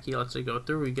attack. He lets it go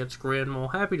through. He gets Grand Mole.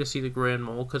 Happy to see the Grand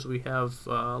Mole because we have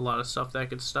a lot of stuff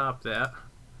that could stop that.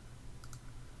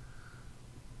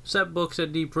 Set books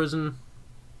at Deep Prison.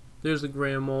 There's the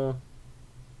Grand Mole.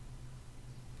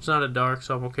 It's not a dark,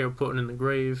 so I'm okay with putting it in the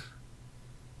grave.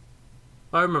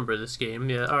 I remember this game.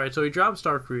 Yeah, alright, so he drops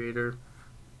Dark Creator.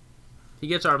 He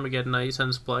gets Armageddon Knight, he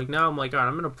sends Plague. Now I'm like, alright,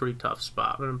 I'm in a pretty tough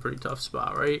spot.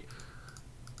 Right?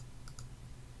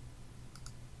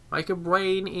 I could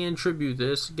Brain and Tribute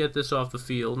this, get this off the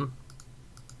field.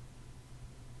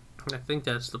 I think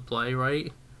that's the play,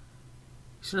 right?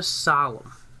 He's gonna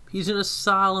Solemn. He's gonna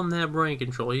solemn that brain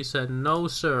control. He said, no,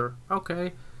 sir.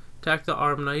 Okay. Attack the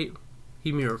Arm Knight.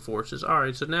 He mirror forces.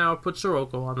 Alright, so now put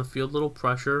Sirocco on the field. Little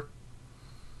pressure.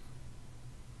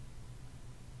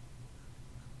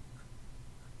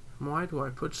 Why do I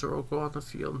put Sirocco on the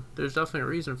field? There's definitely a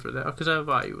reason for that. Because I have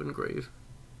Value Engrave.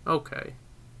 Okay.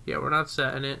 Yeah, we're not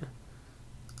setting it.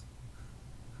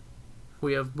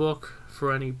 We have Book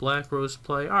for any Black Rose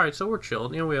play. Alright, so we're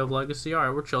chilling. You know, we have Legacy.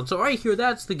 Alright, we're chilling. So right here,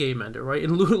 that's the game ender, right?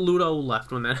 And Ludo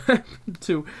left when that happened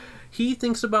too. He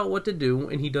thinks about what to do,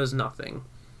 and he does nothing.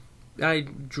 I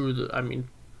drew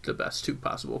the best two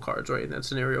possible cards, right, in that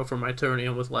scenario for my turn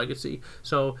and with Legacy.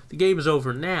 So the game is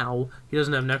over now. He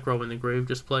doesn't have Necro in the grave,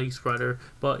 just Plague Spreader.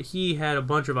 But he had a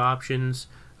bunch of options.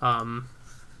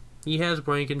 He has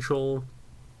Brain Control.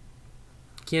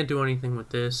 Can't do anything with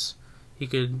this. He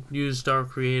could use Star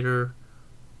Creator.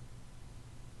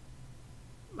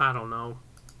 I don't know.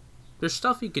 There's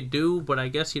stuff he could do, but I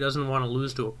guess he doesn't want to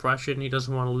lose to Oppression. He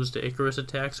doesn't want to lose to Icarus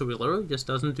attack, so he literally just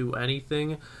doesn't do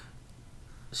anything.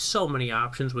 So many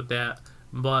options with that,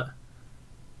 but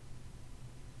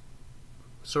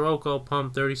Sirocco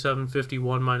pump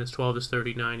 37.51 minus 12 is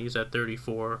 39. He's at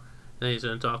 34. Then he's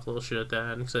gonna talk a little shit at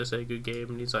that because I say good game,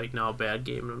 and he's like, no, bad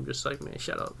game, and I'm just like, man,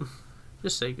 shut up.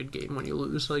 Just say good game when you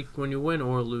lose, like when you win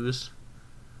or lose.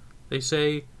 They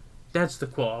say, that's the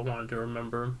quote I wanted to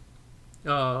remember.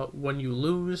 When you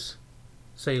lose,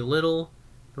 say little,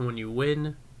 and when you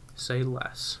win, say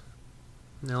less.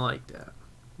 And I like that.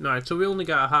 Alright, so we only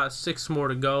got a hot 6 more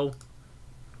to go.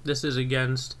 This is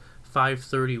against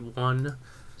 531.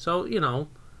 So, you know,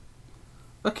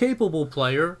 a capable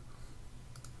player.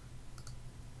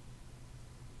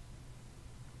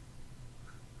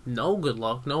 No good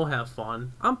luck, no have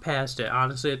fun. I'm past it,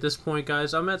 honestly, at this point,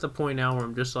 guys. I'm at the point now where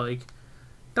I'm just like,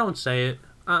 don't say it.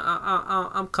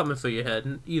 I'm coming for your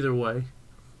head, either way.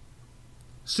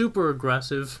 Super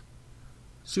aggressive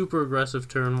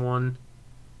turn 1.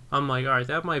 I'm like, alright,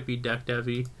 that might be decked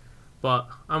heavy, but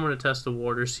I'm going to test the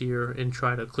waters here and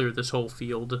try to clear this whole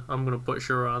field. I'm going to put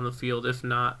Shura on the field. If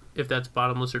not, if that's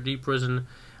Bottomless or Deep Prison,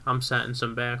 I'm setting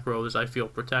some back rows. I feel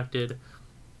protected.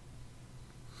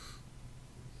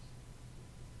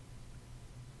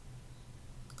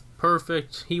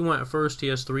 Perfect. He went first. He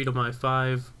has 3 to my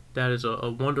 5. That is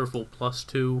a wonderful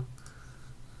 +2.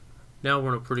 Now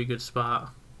we're in a pretty good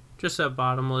spot. Just that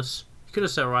Bottomless. He could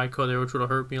have set Raikou there, which would have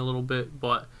hurt me a little bit,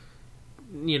 but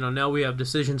you know, now we have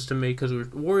decisions to make because we're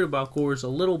worried about Gores a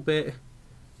little bit,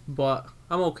 but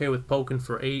I'm okay with poking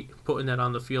for 8, putting that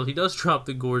on the field. He does drop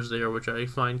the Gores there, which I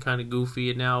find kind of goofy,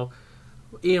 and now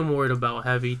I am worried about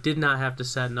Heavy. Did not have to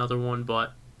set another one,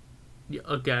 but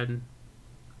again,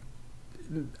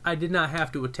 I did not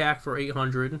have to attack for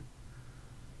 800.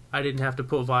 I didn't have to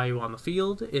put value on the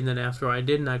field, and then after I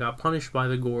did and I got punished by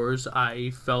the Gores,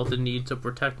 I felt the need to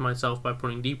protect myself by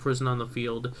putting Deep Prison on the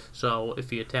field. So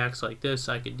if he attacks like this,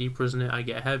 I can Deep Prison it, I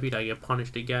get heavied, I get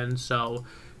punished again. So,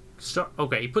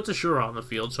 okay, he puts a Shura on the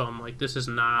field, so I'm like, this is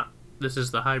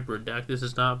the hybrid deck, this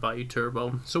is not Value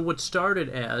Turbo. So what started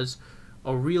as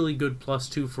a really good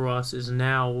 +2 for us is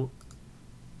now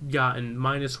gotten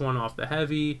 -1 off the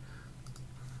heavy.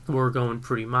 We're going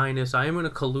pretty minus. I am going to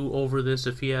Kalu over this.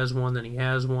 If he has one, then he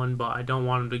has one, but I don't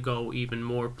want him to go even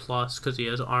more plus because he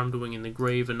has Armed Wing in the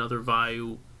grave, another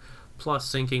value, plus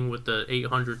sinking with the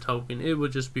 800 token. It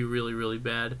would just be really, really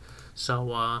bad.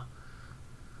 So,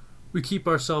 we keep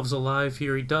ourselves alive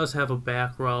here. He does have a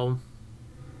back row.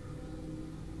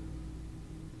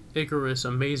 Icarus,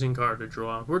 amazing card to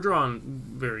draw. We're drawing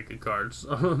very good cards.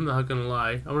 I'm not going to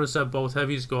lie. I'm going to set both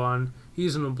heavies gone.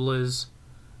 He's in a Blizz.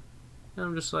 And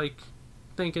I'm just like,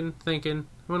 thinking. I'm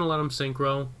going to let him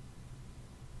synchro. I'm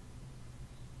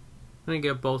going to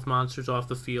get both monsters off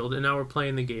the field. And now we're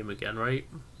playing the game again, right?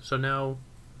 So now,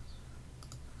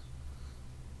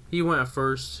 he went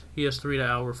first. He has 3 to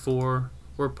hour 4.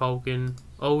 We're poking.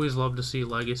 Always love to see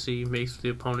Legacy. Makes the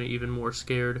opponent even more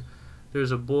scared.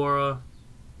 There's a Bora.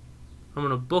 I'm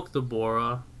going to book the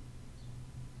Bora.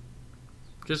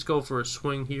 Just go for a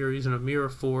swing here. He's in a Mirror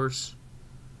Force.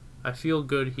 I feel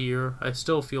good here. I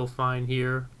still feel fine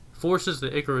here. Forces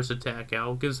the Icarus attack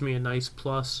out. Gives me a nice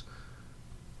plus.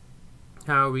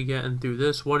 How are we getting through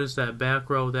this? What is that back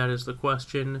row? That is the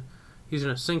question. He's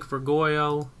going to sink for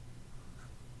Goyo.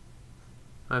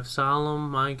 I have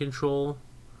Solemn, Mind Control.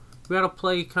 We got to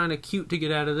play kind of cute to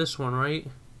get out of this one,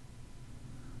 right?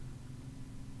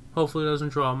 Hopefully he doesn't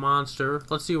draw a monster.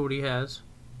 Let's see what he has.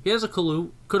 He has a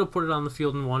Kalut. Could have put it on the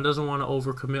field in 1. Doesn't want to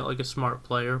overcommit like a smart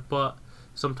player, but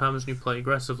sometimes when you play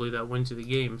aggressively, that wins you the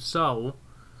game. So,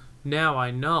 now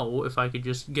I know if I could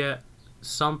just get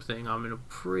something, I'm in a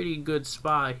pretty good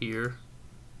spot here.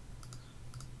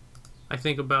 I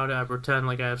think about it, I pretend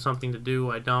like I have something to do,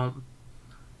 I don't.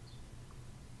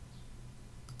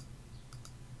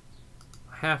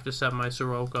 I have to set my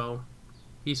Sirocco.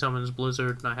 He summons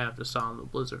Blizzard, and I have to summon the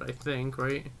Blizzard, I think,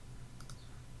 right?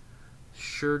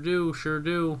 Sure do, sure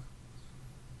do.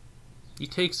 He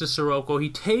takes the Sirocco. He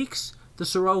takes the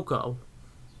Sirocco.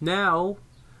 Now,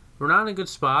 we're not in a good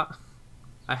spot.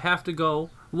 I have to go.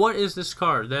 What is this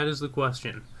card? That is the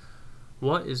question.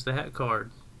 What is that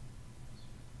card?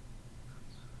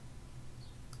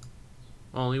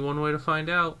 Only one way to find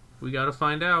out. We gotta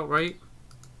find out, right?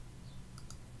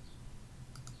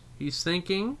 He's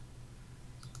thinking.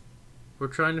 We're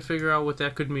trying to figure out what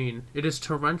that could mean. It is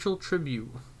Torrential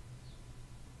Tribute.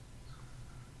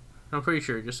 I'm pretty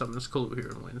sure he just summons Clue here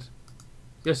and wins.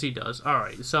 Yes, he does.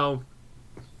 Alright, so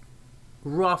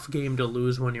rough game to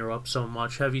lose when you're up so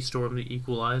much. Heavy Storm, the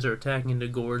Equalizer, attacking into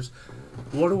Gores.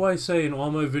 What do I say in all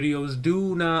my videos?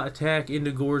 Do not attack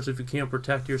into Gores if you can't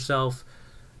protect yourself.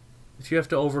 If you have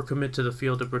to overcommit to the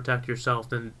field to protect yourself,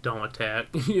 then don't attack.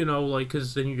 You know, like,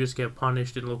 because then you just get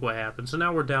punished, and look what happened. So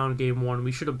now we're down game 1.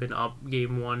 We should have been up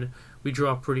game 1. We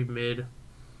draw pretty mid.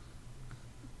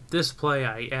 This play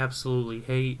I absolutely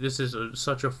hate. This is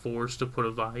such a force to put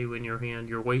a value in your hand.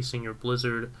 You're wasting your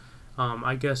Blizzard.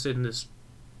 I guess in this,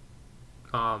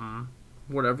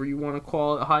 whatever you want to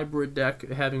call it, hybrid deck,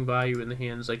 having value in the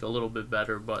hand is like a little bit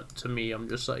better, but to me, I'm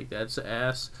just like, that's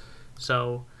ass.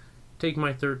 So, take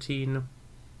my 13.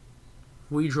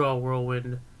 We draw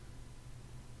Whirlwind.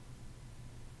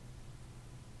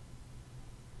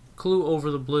 Clue over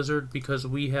the Blizzard because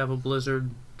we have a Blizzard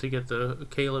to get the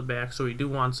Caleb back, so we do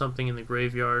want something in the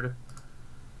graveyard.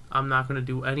 I'm not going to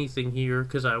do anything here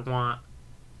because I don't want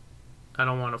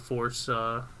to force,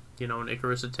 you know, an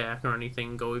Icarus attack or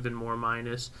anything, go even more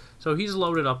minus. So he's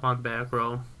loaded up on back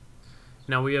row.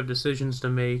 Now we have decisions to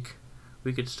make.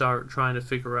 We could start trying to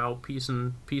figure out,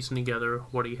 piecing together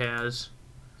what he has.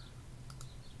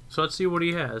 So let's see what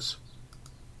he has.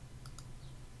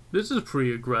 This is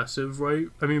pretty aggressive, right?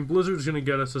 I mean, Blizzard's going to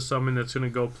get us a summon that's going to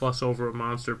go plus over a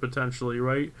monster, potentially,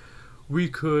 right? We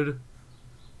could...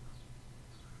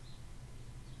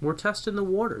 We're testing the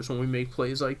waters when we make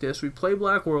plays like this. We play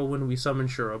Black Whirlwind, we summon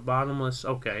Shura. Bottomless,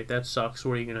 okay, that sucks.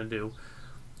 What are you going to do?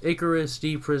 Icarus,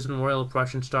 D-Prison, Royal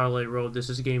Oppression, Starlight Road. This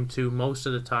is game 2. Most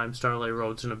of the time, Starlight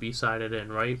Road's going to be sided in,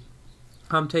 right?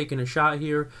 I'm taking a shot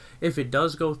here. If it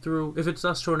does go through, if it's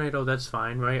Dust Tornado, that's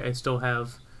fine, right? I still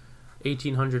have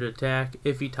 1800 attack.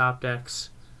 If he top decks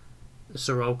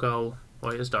Sirocco,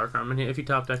 well, he has Dark Arm in hand. If he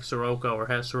top decks Sirocco or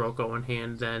has Sirocco in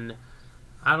hand, then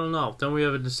I don't know. Then we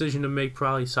have a decision to make,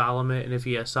 probably Solemn it, and if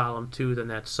he has Solemn too, then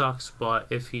that sucks. But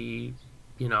if he,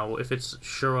 you know, if it's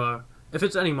Shura, if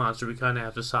it's any monster, we kind of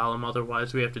have to Solemn.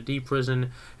 Otherwise, we have to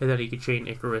D-Prison, and then he could chain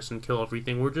Icarus and kill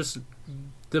everything. We're just,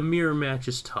 the mirror match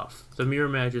is tough. The mirror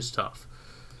match is tough.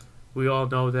 We all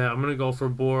know that. I'm going to go for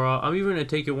Bora. I'm even going to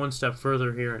take it one step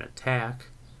further here and attack.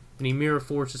 And he mirror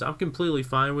forces. I'm completely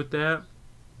fine with that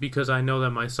because I know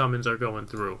that my summons are going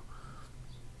through.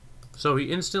 So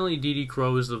he instantly DD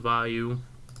Crows the value.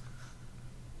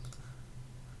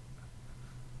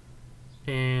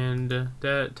 And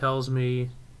that tells me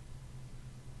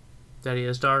that he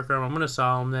has Dark Arm. I'm going to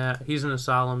Solemn that. He's going to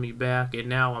Solemn me back. And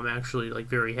now I'm actually like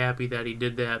very happy that he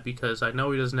did that because I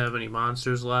know he doesn't have any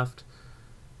monsters left.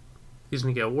 He's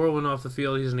going to get Whirlwind off the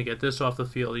field. He's going to get this off the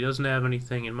field. He doesn't have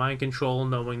anything in mind control.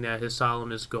 Knowing that his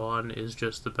Solemn is gone is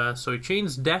just the best. So he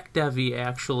chains Deck Devi,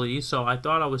 actually. So I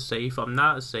thought I was safe. I'm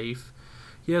not safe.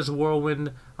 He has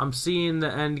Whirlwind. I'm seeing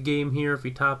the end game here. If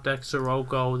he top decks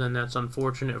Sirocco, then that's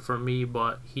unfortunate for me.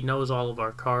 But he knows all of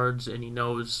our cards, and he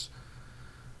knows...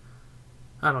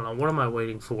 I don't know. What am I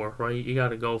waiting for, right? You got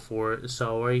to go for it.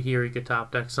 So right here, he could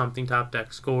top deck something. Top deck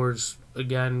Gores.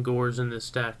 Again, Gores in this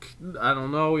deck. I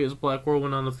don't know. He has Black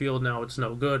Whirlwind on the field. Now it's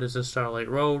no good. Is this Starlight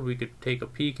Road? We could take a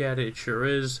peek at it. It sure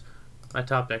is. I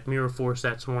top deck Mirror Force.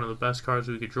 That's one of the best cards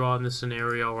we could draw in this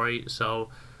scenario, right?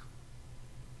 So,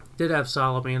 did have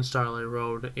Solemn and Starlight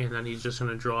Road. And then he's just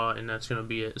going to draw, and that's going to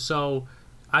be it. So,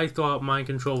 I thought Mind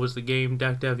Control was the game.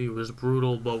 Deck Devi was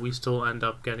brutal, but we still end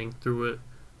up getting through it.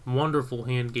 Wonderful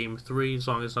hand game 3, as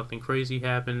long as nothing crazy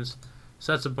happens.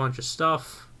 Sets a bunch of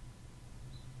stuff.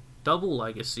 Double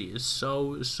Legacy is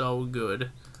so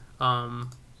good. I'm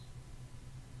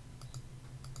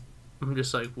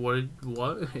just like, what?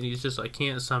 And he's just like,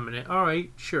 can't summon it. Alright,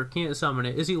 sure, can't summon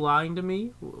it. Is he lying to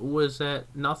me? Was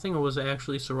that nothing, or was it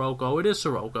actually Sirocco? It is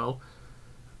Sirocco.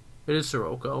 It is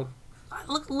Sirocco.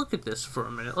 Look at this for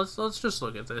a minute. Let's just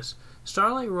look at this.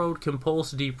 Starlight Road,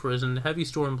 Compulse, D-Prison, Heavy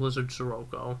Storm, Blizzard,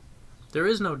 Sirocco. There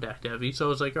is no Deck Devi, so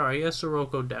it's like, alright, yes,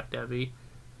 Sirocco, Deck Devi.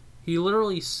 He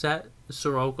literally set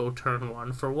Sirocco turn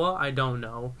 1. For what? I don't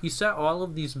know. He set all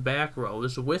of these back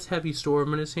rows with Heavy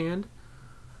Storm in his hand.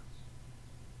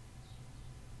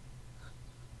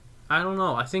 I don't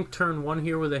know. I think turn 1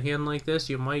 here with a hand like this,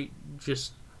 you might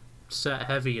just set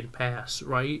Heavy and pass,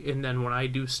 right? And then when I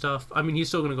do stuff, I mean, he's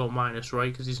still going to go minus,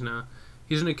 right? Because he's gonna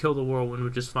kill the Whirlwind,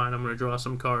 which is fine. I'm going to draw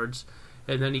some cards,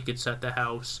 and then he could set the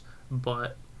house.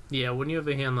 But yeah, when you have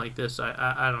a hand like this,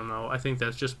 I don't know. I think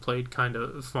that's just played kind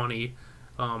of funny.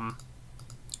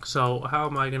 So how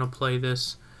am I going to play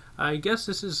this? I guess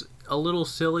this is a little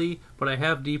silly, but I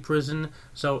have Deep Prison,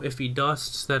 so if he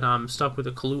dusts, then I'm stuck with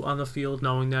a Kalut on the field,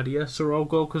 knowing that he has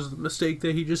Sirocco because of the mistake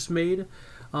that he just made.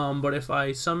 But if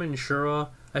I summon Shura,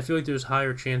 I feel like there's a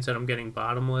higher chance that I'm getting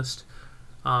bottomless.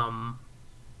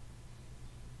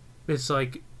 It's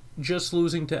like just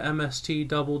losing to MST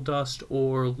Double Dust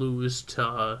or lose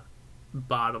to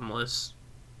bottomless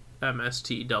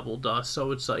MST Double Dust.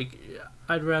 So it's like,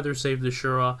 I'd rather save the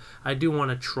Shura. I do want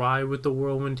to try with the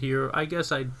Whirlwind here. I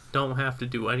guess I don't have to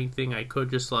do anything. I could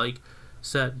just like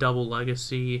set Double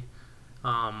Legacy.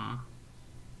 I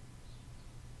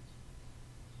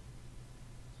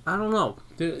don't know.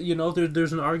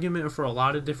 There's an argument for a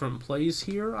lot of different plays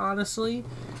here, honestly.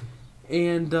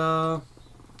 And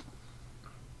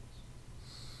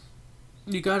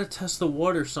you gotta test the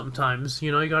water sometimes.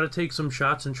 You gotta take some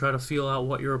shots and try to feel out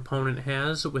what your opponent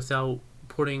has without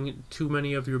putting too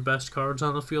many of your best cards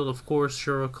on the field. Of course,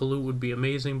 Shura Kalut would be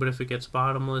amazing, but if it gets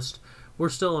bottomless, we're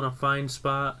still in a fine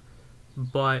spot.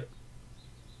 But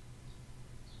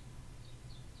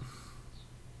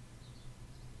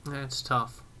that's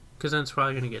tough, because then it's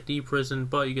probably going to get Deep Prison,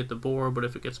 but you get the Boar. But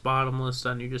if it gets bottomless,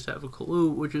 then you just have a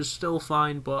Kalut, which is still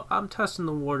fine. But I'm testing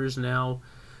the waters now,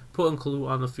 putting Kalut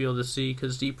on the field to see,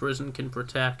 because Deep Prison can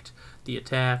protect the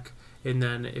attack, and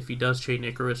then if he does chain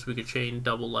Icarus, we could chain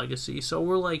Double Legacy. So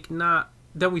we're like not...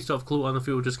 Then we still have Kalut on the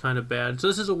field, which is kind of bad. So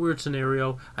this is a weird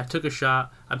scenario. I took a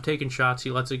shot. I'm taking shots. He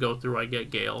lets it go through. I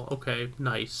get Gale. Okay,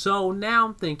 nice. So now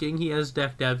I'm thinking he has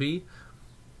decked Heavy.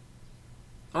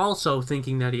 Also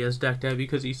thinking that he has decked Heavy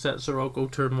because he set Sirocco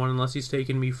turn 1 unless he's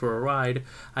taking me for a ride.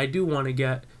 I do want to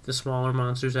get the smaller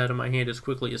monsters out of my hand as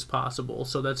quickly as possible.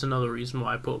 So that's another reason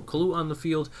why I put Kalut on the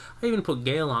field. I even put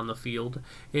Gale on the field.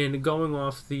 And going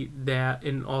off that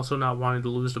and also not wanting to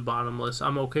lose the bottomless,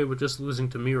 I'm okay with just losing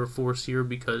to Mirror Force here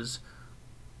because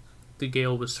the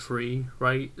Gale was free,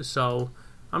 right? So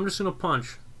I'm just going to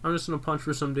punch. I'm just going to punch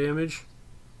for some damage.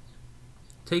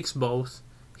 Takes both.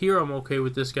 Here I'm okay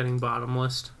with this getting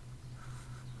bottomless,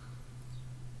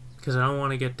 because I don't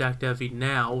want to get decked Heavy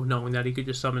now, knowing that he could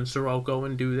just summon Sirocco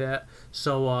and do that.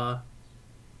 So,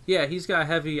 yeah, he's got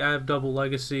Heavy. I have Double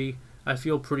Legacy. I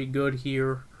feel pretty good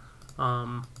here.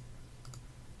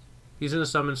 He's going to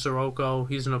summon Sirocco.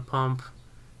 He's going to pump.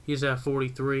 He's at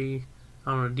 43.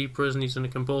 I'm going to Deep Prison. He's going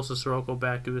to compulse the Sirocco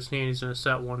back to his hand. He's going to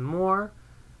set one more.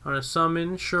 I'm going to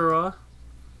summon Shura.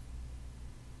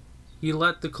 He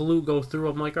let the Kalut go through.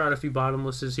 I'm like, alright, if he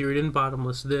bottomlesses here. He didn't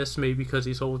bottomless this, maybe because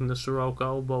he's holding the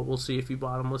Sirocco, but we'll see if he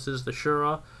bottomlesses the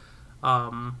Shura.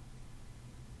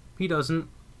 He doesn't.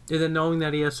 And then knowing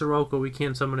that he has Sirocco, we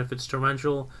can't summon if it's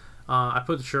Torrential. I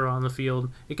put the Shura on the field.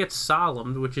 It gets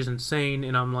Solemned, which is insane,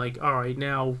 and I'm like, alright,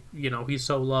 now, he's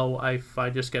so low, if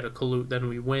I just get a Kalut, then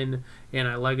we win. And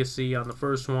I Legacy on the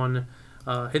first one.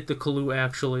 Hit the Kalut,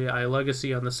 actually. I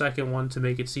Legacy on the second one to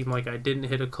make it seem like I didn't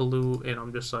hit a Kalut, and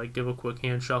I'm just like, give a quick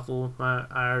hand shuffle. I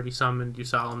already summoned, you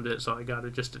Solemned it, so I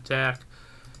gotta just attack.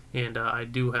 And I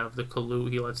do have the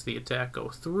Kalut. He lets the attack go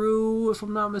through, if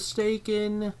I'm not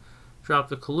mistaken. Drop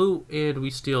the Kalut, and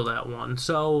we steal that one.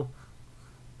 So,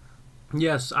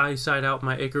 yes, I side out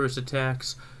my Icarus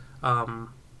attacks.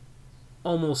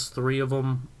 Almost 3 of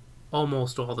them,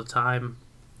 almost all the time.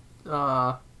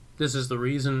 This is the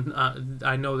reason.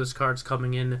 I know this card's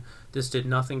coming in. This did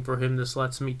nothing for him. This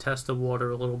lets me test the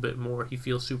water a little bit more. He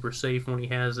feels super safe when he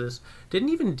has this. Didn't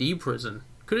even Deprison.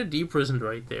 Could have Deprisoned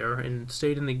right there and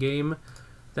stayed in the game.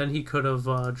 Then he could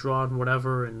have drawn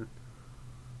whatever and...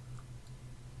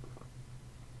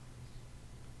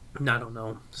 I don't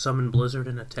know. Summon Blizzard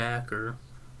and attack, or...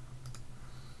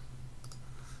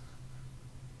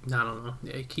 I don't know.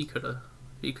 Yeah, he could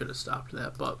have stopped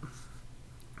that, but...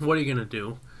 What are you going to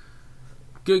do?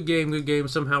 Good game, good game.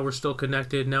 Somehow we're still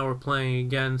connected. Now we're playing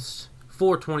against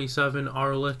 427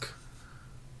 Arlic.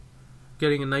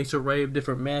 Getting a nice array of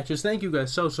different matches. Thank you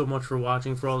guys so much for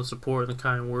watching, for all the support and the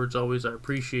kind words. Always, I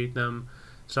appreciate them.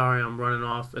 Sorry I'm running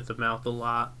off at the mouth a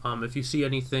lot. If you see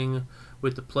anything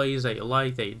with the plays that you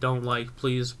like, that you don't like,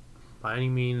 please, by any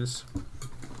means,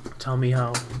 tell me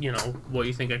how, what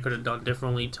you think I could have done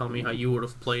differently. Tell me how you would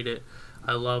have played it.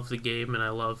 I love the game, and I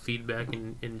love feedback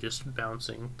and just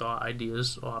bouncing thought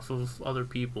ideas off of other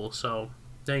people. So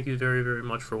thank you very, very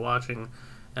much for watching,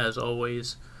 as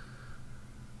always.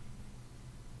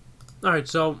 Alright,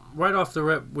 so right off the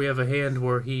rip, we have a hand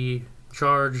where he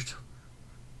charged.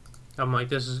 I'm like,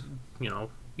 this is, you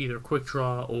know, either Quick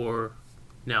Draw or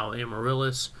now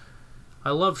Amaryllis.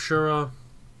 I love Shura.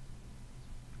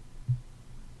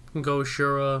 Go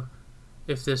Shura.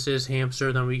 If this is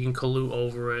Hamster, then we can Kalu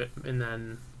over it and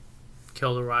then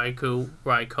kill the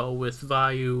Raikou with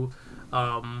Vayu.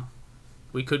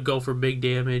 We could go for big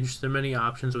damage. There are many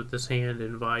options with this hand,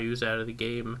 and Vayu's out of the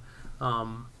game.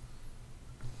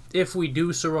 If we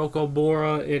do Sirocco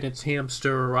Bora and it's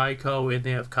Hamster or Raikou and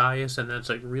they have Caius, and that's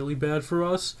like really bad for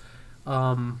us.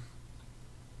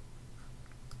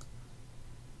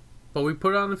 But we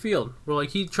put it on the field. We're like,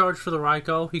 he charged for the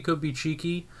Raikou. He could be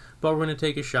cheeky, but we're going to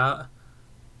take a shot.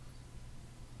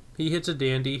 He hits a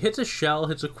Dandy, hits a Shell,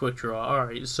 hits a Quick Draw.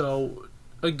 Alright, so,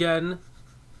 again...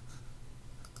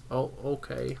 Oh,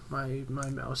 okay. My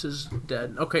mouse is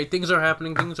dead. Okay, things are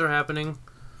happening.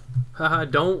 Haha,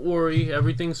 don't worry.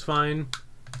 Everything's fine.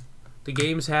 The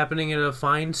game's happening at a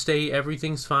fine state.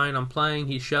 Everything's fine. I'm playing.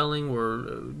 He's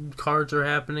shelling. Cards are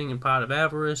happening in Pot of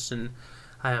Avarice, and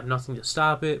I have nothing to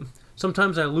stop it.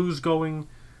 Sometimes I lose game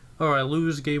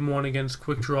 1 against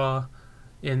Quick Draw,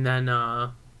 and then,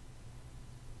 oh,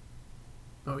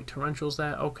 he torrentials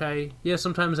that? Okay. Yeah,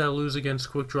 sometimes I lose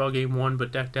against Quick Draw game 1,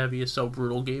 but Deck Devi is so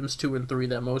brutal games 2 and 3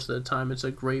 that most of the time it's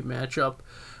a great matchup.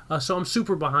 So I'm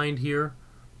super behind here.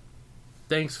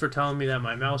 Thanks for telling me that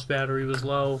my mouse battery was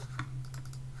low.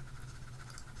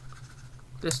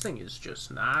 This thing is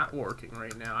just not working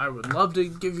right now. I would love to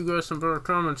give you guys some better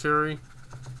commentary.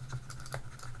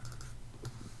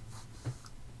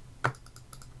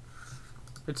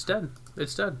 It's dead.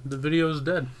 It's dead. The video is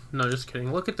dead. No, just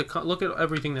kidding. Look at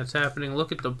everything that's happening.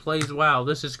 Look at the plays. Wow,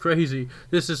 this is crazy.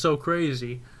 This is so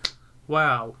crazy.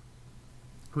 Wow.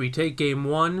 We take game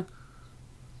 1.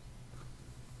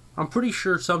 I'm pretty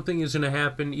sure something is going to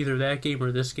happen either that game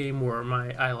or this game where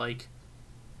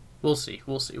we'll see.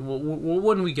 We'll see.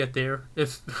 When we get there,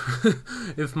 if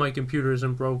if my computer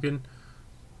isn't broken.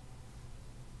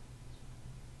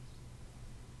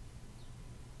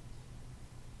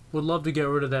 Would love to get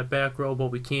rid of that back row,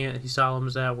 but we can't. He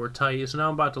Solemns that. We're tight. So now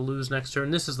I'm about to lose next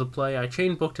turn. This is the play. I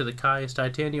chain book to the Caius.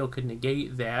 Titanial could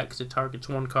negate that because it targets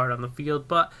 1 card on the field,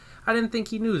 but I didn't think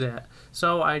he knew that.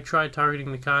 So I tried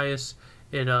targeting the Caius.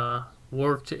 It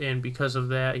worked, and because of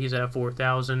that, he's at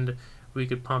 4,000. We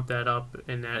could pump that up,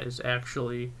 and that is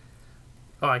actually...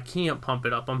 Oh, I can't pump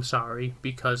it up, I'm sorry,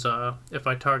 because if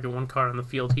I target 1 card on the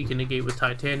field, he can negate with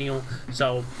Titanial.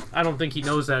 So I don't think he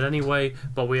knows that anyway,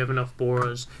 but we have enough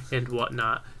Boras and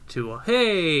whatnot to...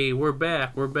 hey, we're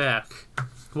back.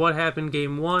 What happened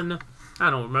game 1? I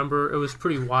don't remember. It was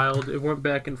pretty wild. It went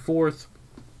back and forth.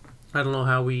 I don't know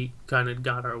how we kind of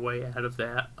got our way out of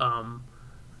that.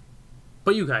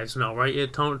 But you guys know, right? Yeah,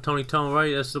 Tony Tone,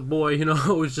 right? That's the boy, you know,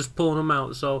 who was just pulling him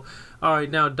out. So,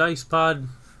 alright, now Dice Pod.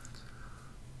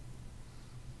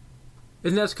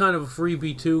 And that's kind of a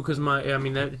freebie, too, because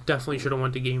that definitely should have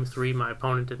went to game 3. My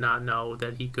opponent did not know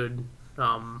that he could,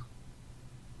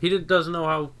 doesn't know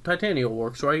how Titanial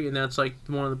works, right? And that's, like,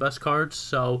 one of the best cards.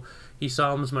 So, he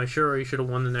Solemns my Shura. He should have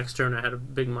won the next turn. I had a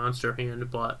big monster hand,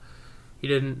 but he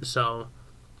didn't. So,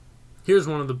 here's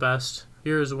one of the best.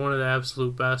 Here's one of the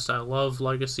absolute best. I love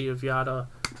Legacy of Yada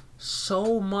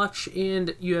so much,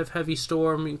 and you have Heavy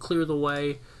Storm and clear the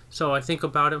way. So I think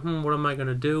about it, what am I going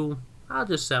to do? I'll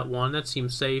just set 1. That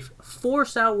seems safe.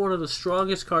 Force out one of the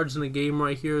strongest cards in the game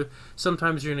right here.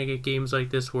 Sometimes you're going to get games like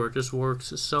this where it just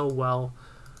works so well.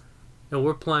 And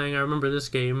we're playing, I remember this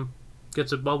game,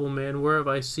 gets a Bubble Man. Where have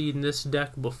I seen this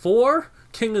deck before?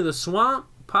 King of the Swamp,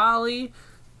 Poly.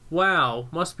 Wow,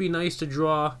 must be nice to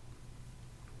draw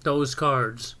those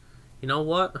cards. You know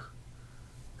what?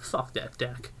 Fuck that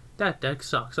deck. That deck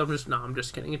sucks. I'm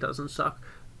just kidding. It doesn't suck.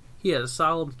 He has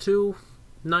Solemn 2.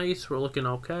 Nice. We're looking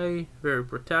okay. Very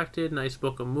protected. Nice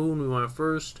Book of Moon. We went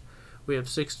first. We have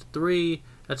 6 to 3.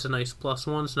 That's a nice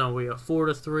 +1. So now we have 4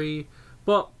 to 3.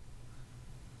 But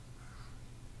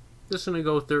just gonna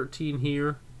go 13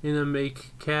 here and then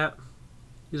make Cat.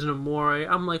 Using a Moray.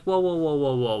 I'm like,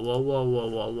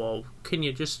 whoa. Can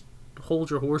you just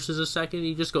hold your horses a second?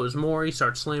 He just goes Moray,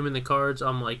 starts slamming the cards.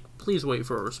 I'm like, please wait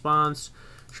for a response.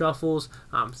 Shuffles.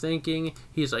 I'm thinking.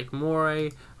 He's like,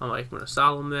 Moray. I'm like, I'm gonna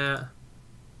Solemn that.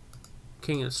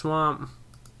 King of the Swamp.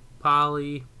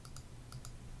 Poly.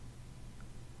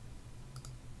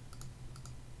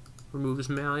 Removes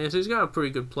Malleus. He's got a pretty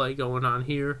good play going on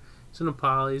here. He's gonna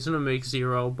Poly. He's gonna make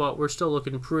 0, but we're still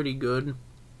looking pretty good.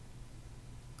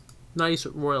 Nice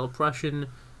Royal Oppression.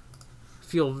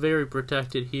 Feel very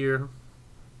protected here.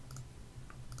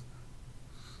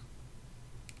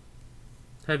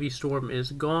 Heavy Storm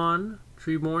is gone.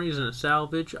 Treeborn is in a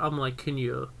salvage. I'm like, can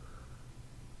you...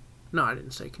 No, I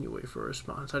didn't say can you wait for a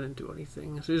response. I didn't do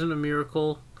anything. So isn't a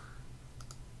miracle.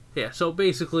 Yeah, so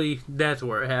basically that's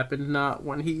where it happened, not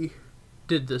when he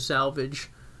did the salvage.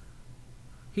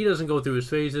 He doesn't go through his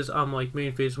phases. I'm like,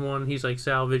 main phase 1, he's like,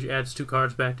 salvage, adds 2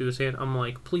 cards back to his hand. I'm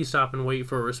like, please stop and wait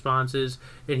for responses.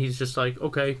 And he's just like,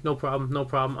 okay, no problem, no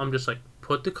problem. I'm just like,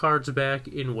 put the cards back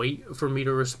and wait for me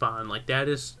to respond. Like, that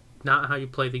is not how you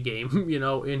play the game, you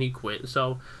know, and he quit.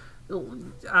 So,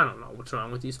 I don't know what's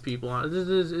wrong with these people.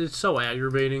 It's so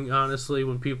aggravating, honestly,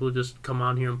 when people just come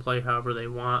on here and play however they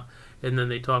want, and then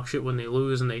they talk shit when they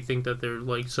lose, and they think that they're,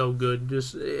 like, so good.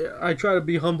 Just, I try to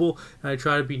be humble, and I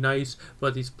try to be nice,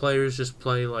 but these players just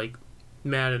play, like,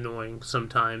 mad annoying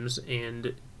sometimes,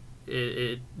 and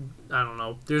I don't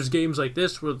know. There's games like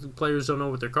this where the players don't know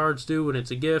what their cards do, and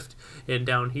it's a gift, and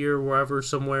down here, wherever,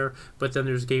 somewhere, but then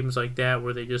there's games like that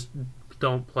where they just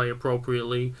don't play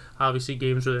appropriately. Obviously,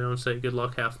 games where they don't say good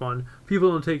luck, have fun. People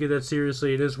don't take it that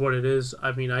seriously. It is what it is.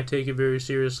 I mean, I take it very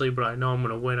seriously, but I know I'm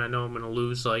going to win. I know I'm going to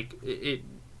lose. Like,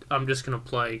 I'm just going to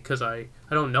play because I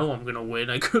don't know I'm going to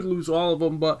win. I could lose all of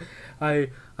them, but I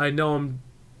know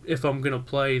if I'm going to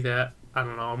play that, I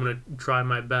don't know, I'm going to try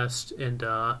my best and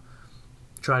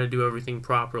try to do everything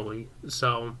properly.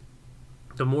 So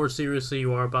the more seriously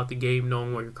you are about the game,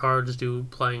 knowing what your cards do,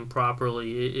 playing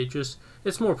properly,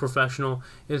 it's more professional.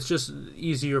 It's just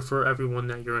easier for everyone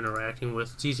that you're interacting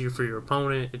with. It's easier for your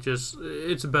opponent.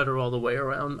 It's better all the way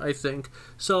around, I think.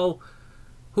 So,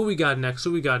 who we got next?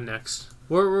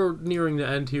 We're nearing the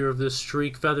end here of this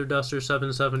streak. Feather Duster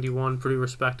 771, pretty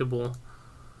respectable.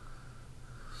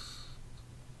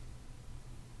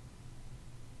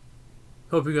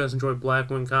 Hope you guys enjoyed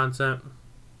Blackwing content.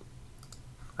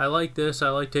 I like this. I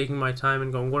like taking my time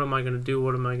and going, what am I going to do?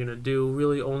 What am I going to do?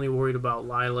 Really only worried about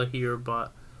Lila here,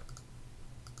 but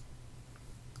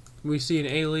we see an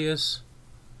alias.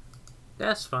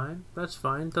 That's fine. That's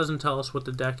fine. Doesn't tell us what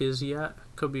the deck is yet.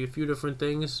 Could be a few different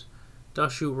things.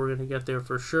 Dust Shoot, we're going to get there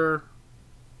for sure.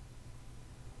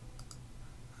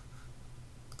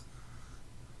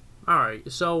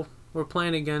 Alright, so we're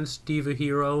playing against Diva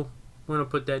Hero. We're going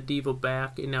to put that Diva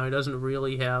back, and now he doesn't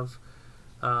really have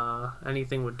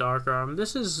anything with Dark Arm.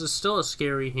 This is still a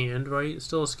scary hand, right?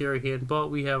 Still a scary hand, but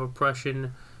we have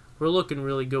Oppression. We're looking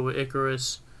really good with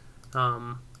Icarus.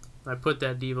 I put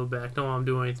that Diva back. No, I'm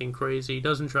doing anything crazy. He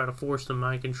doesn't try to force the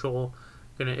mind control.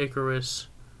 Gonna Icarus.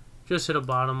 Just hit a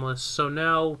bottomless. So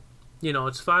now, you know,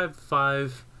 it's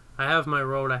 5-5. I have my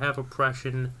road. I have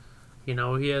Oppression. You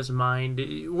know, he has mind.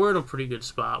 We're in a pretty good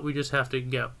spot. We just have to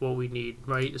get what we need,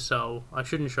 right? So, I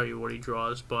shouldn't show you what he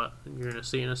draws, but you're going to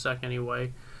see in a sec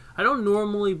anyway. I don't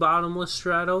normally bottomless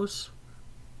Stratos.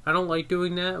 I don't like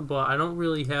doing that, but I don't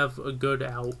really have a good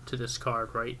out to this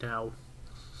card right now.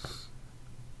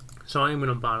 So I am going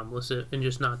to bottomless it and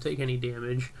just not take any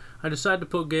damage. I decide to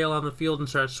put Gale on the field and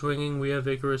start swinging. We have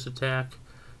Icarus attack.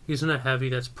 He's in a heavy.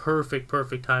 That's perfect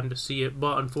time to see it.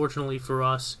 But unfortunately for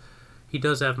us, he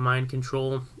does have mind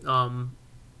control.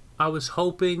 I was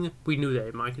hoping, we knew that he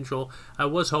had mind control. I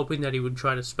was hoping that he would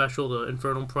try to special the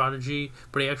Infernal Prodigy,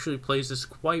 but he actually plays this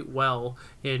quite well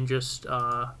and just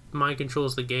mind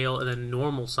controls the Gale and then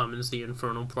normal summons the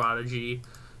Infernal Prodigy.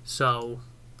 So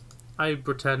I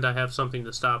pretend I have something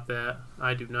to stop that.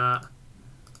 I do not.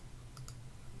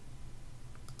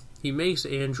 He makes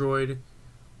Android.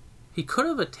 He could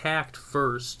have attacked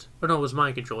first. Oh no, it was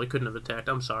mind control. He couldn't have attacked.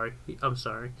 I'm sorry.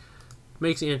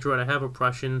 Makes Android. I have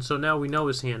Oppression. So now we know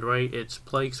his hand, right? It's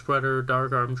Plague Spreader,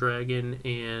 Dark Arm Dragon,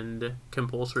 and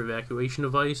Compulsory Evacuation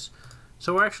Device.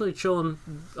 So we're actually chilling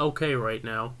okay right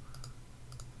now.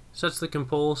 Sets the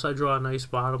Compulse. I draw a nice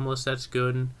bottomless. That's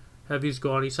good. Heavy's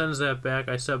gone. He sends that back.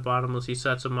 I set bottomless. He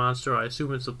sets a monster. I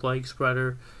assume it's a Plague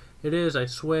Spreader. It is. I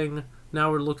swing.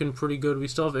 Now we're looking pretty good. We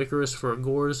still have Icarus for a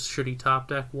Gores. Should he top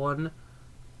deck one?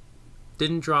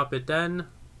 Didn't drop it then.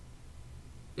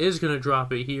 Is going to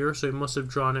drop it here, so he must have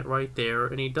drawn it right there.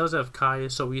 And he does have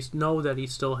Caius, so we know that he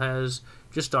still has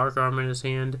just Dark Arm in his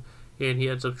hand. And he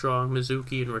ends up drawing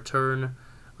Mizuki in return.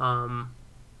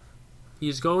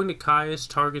 He's going to Caius,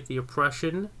 target the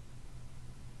Oppression.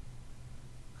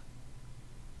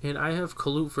 And I have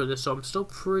Kalut for this, so I'm still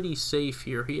pretty safe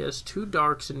here. He has 2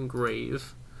 Darks in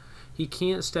Grave. He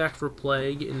can't stack for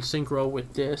Plague in synchro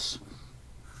with this.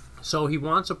 So he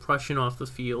wants Oppression off the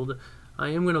field. I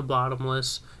am going to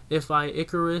bottomless. If I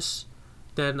Icarus,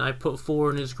 then I put 4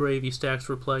 in his grave. He stacks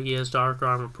for Plague. He has Dark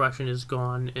Arm. Oppression is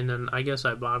gone. And then I guess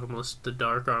I bottomless the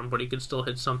Dark Arm, but he could still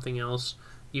hit something else.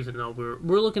 even though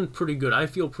we're looking pretty good. I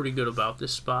feel pretty good about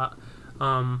this spot.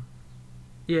 Yeah,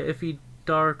 if he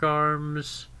Dark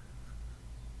Arms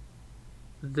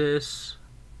this,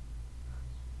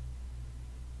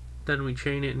 then we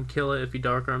chain it and kill it. If he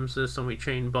Dark Arms this, then we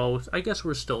chain both. I guess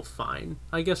we're still fine.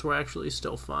 I guess we're actually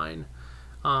still fine.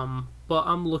 But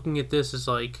I'm looking at this as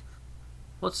like,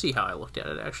 let's see how I looked at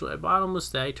it actually. I bottomless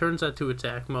day, turns that to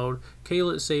attack mode.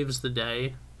 Kalit saves the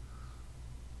day.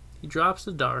 He drops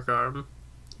the Dark Arm.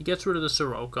 He gets rid of the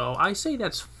Sirocco. I say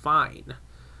that's fine.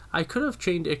 I could have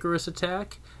chained Icarus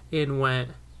attack and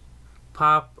went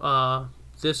pop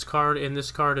this card and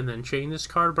this card and then chain this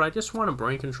card, but I just want to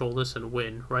brain control this and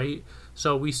win, right?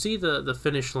 So we see the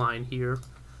finish line here.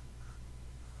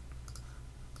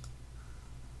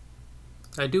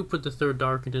 I do put the third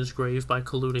Dark in his grave by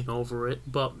colluding over it,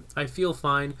 but I feel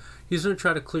fine. He's going to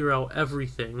try to clear out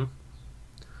everything.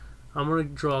 I'm going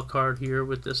to draw a card here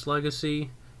with this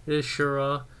Legacy. It is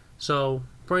Shura. So,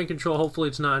 brain control, hopefully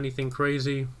it's not anything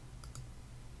crazy.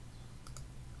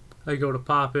 I go to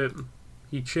pop it.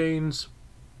 He chains.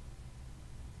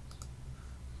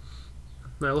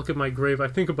 And I look at my grave. I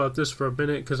think about this for a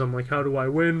minute because I'm like, how do I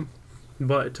win?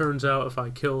 But it turns out if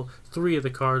I kill 3 of the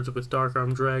cards with Dark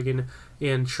Arm Dragon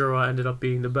and Shura ended up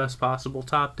being the best possible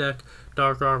top deck.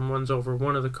 Dark Arm runs over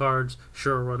 1 of the cards,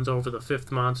 Shura runs over the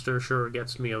 5th monster, Shura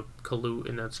gets me a Kalut,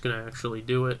 and that's going to actually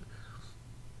do it.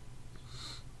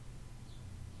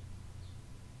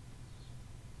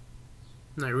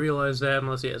 And I realize that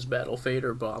unless he has Battle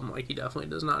Fader, but I'm like, he definitely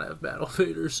does not have Battle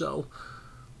Fader, so...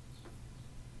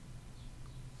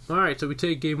 Alright, so we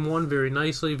take game 1 very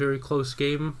nicely, very close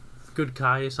game. Good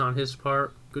Caius on his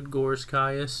part. Good Gorz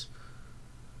Caius.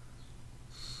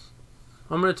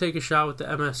 I'm going to take a shot with the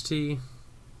MST.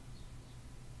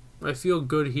 I feel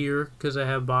good here because I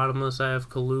have Bottomless, I have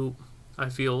Kalut. I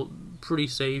feel pretty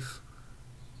safe.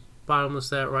 Bottomless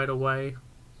that right away.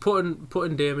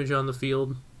 Putting damage on the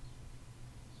field.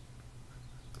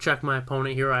 Check my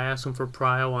opponent here. I ask him for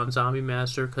Prio on Zombie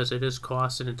Master because it is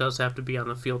cost and it does have to be on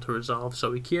the field to resolve,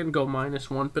 so he can go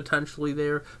 -1 potentially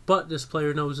there, but this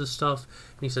player knows his stuff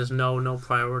and he says no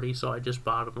priority, so I just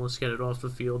Bottomless, get it off the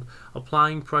field.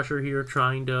 Applying pressure here,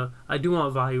 trying to... I do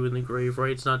want value in the grave,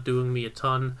 right? It's not doing me a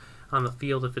ton on the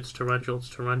field. If it's torrential, it's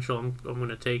torrential. I'm going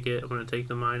to take it. I'm going to take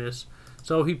the minus.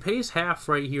 So he pays half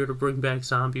right here to bring back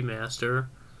Zombie Master.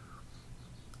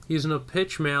 He's going to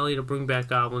pitch Mally to bring back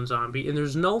Goblin Zombie, and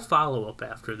there's no follow-up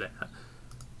after that.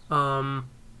 I'm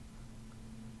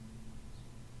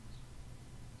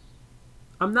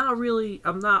not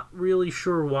really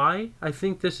sure why. I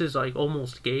think this is like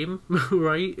almost game,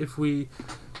 right?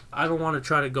 I don't want to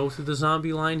try to go through the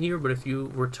zombie line here, but if you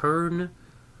return,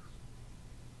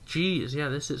 geez, yeah,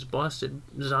 this is busted.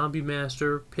 Zombie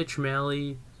Master, pitch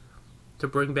Mally to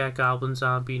bring back Goblin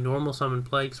Zombie, normal summon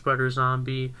Plague Spreader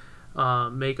Zombie,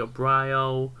 make a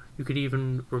Brio. You could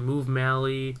even remove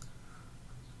Mally.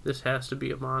 This has to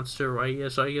be a monster, right? Yeah,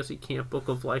 so I guess he can't Book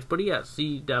of Life. But yes,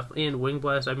 he definitely... And Wing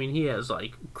Blast, I mean, he has,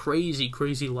 like, crazy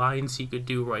lines he could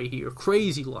do right here.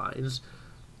 Crazy lines.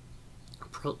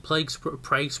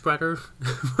 Plague Spreader.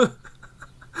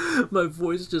 My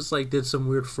voice just, like, did some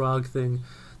weird frog thing.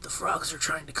 The frogs are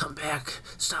trying to come back.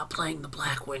 Stop playing the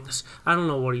Blackwings. I don't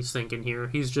know what he's thinking here.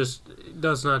 He's just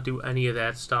does not do any of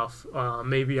that stuff.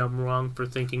 Maybe I'm wrong for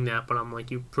thinking that, but I'm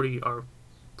like, you are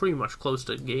pretty much close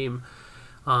to game.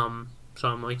 So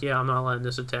I'm like, yeah, I'm not letting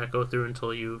this attack go through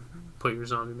until you put your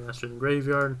Zombie Master in the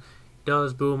graveyard. He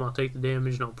does, boom, I'll take the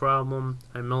damage, no problem.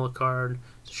 I mill a card.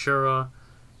 It's Shura.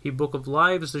 He Book of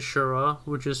Lives the Shura,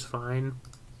 which is fine.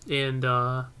 And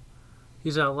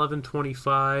he's at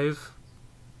 1125.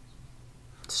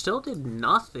 Still did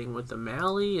nothing with the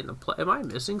Mally and the play. Am I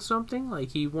missing something?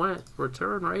 Like, he went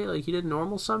return, right? Like, he did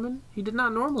normal summon? He did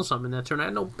not normal summon that turn. I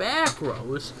had no back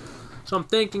rows. So I'm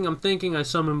thinking, I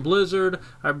summon Blizzard.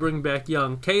 I bring back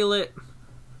young Kalit.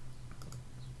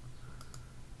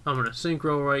 I'm going to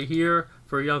synchro right here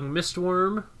for young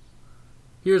Mistworm.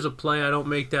 Here's a play. I don't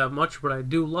make that much, but I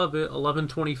do love it.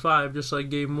 1125, just like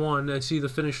game 1. I see the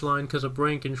finish line because of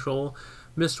brain control.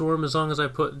 Mistworm, as long as I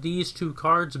put these 2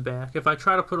 cards back. If I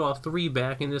try to put all 3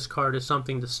 back and this card is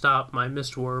something to stop my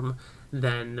Mistworm,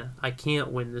 then I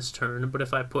can't win this turn. But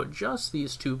if I put just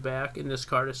these 2 back and this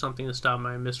card is something to stop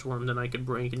my Mistworm, then I could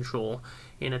brain control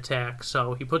and attack.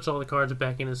 So he puts all the cards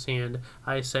back in his hand.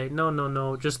 I say,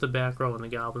 no, just the back row and the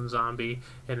Goblin Zombie,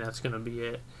 and that's going to be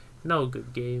it. No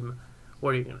good game.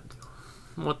 What are you going to do?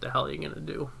 What the hell are you going to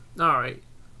do? Alright,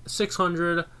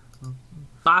 600,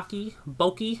 Baki,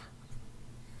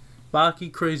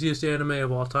 craziest anime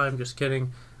of all time. Just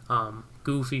kidding.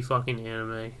 Goofy fucking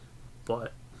anime,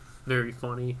 but very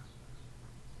funny.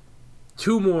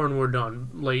 2 more and we're done,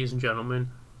 ladies and gentlemen.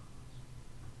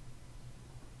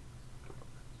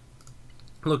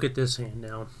 Look at this hand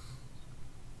now.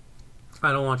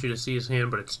 I don't want you to see his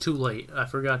hand, but it's too late. I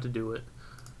forgot to do it.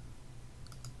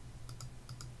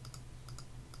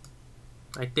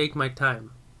 I take my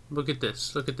time. Look at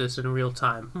this. Look at this in real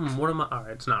time. What am I...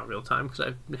 Alright, it's not real time because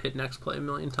I've hit next play a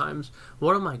million times.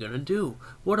 What am I going to do?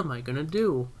 What am I going to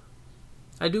do?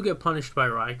 I do get punished by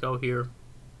Raikou here.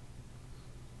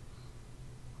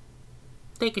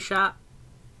 Take a shot.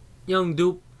 Young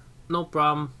dupe. No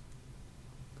problem.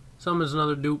 Summons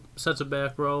another dupe. Sets a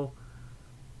back row.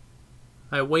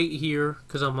 I wait here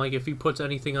because I'm like, if he puts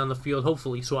anything on the field,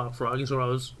 hopefully Swap Frog is what I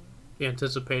was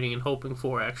anticipating and hoping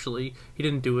for. Actually, he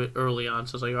didn't do it early on,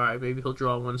 so I was like, alright, maybe he'll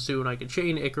draw one soon. I could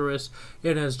chain Icarus,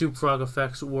 and as Dupe Frog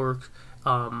effects work,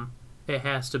 it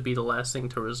has to be the last thing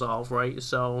to resolve, right?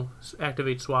 So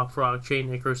activate Swap Frog,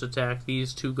 chain Icarus attack,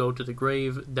 these two go to the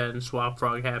grave, then Swap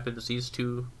Frog happens, these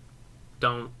two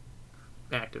don't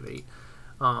activate.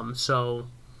 So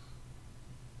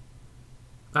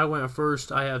I went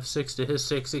first. I have 6 to his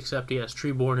 6, except he has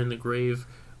Treeborn in the grave,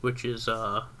 which is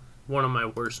one of my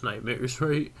worst nightmares,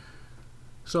 right?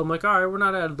 So I'm like, alright, we're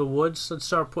not out of the woods. Let's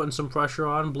start putting some pressure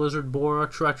on. Blizzard Bora,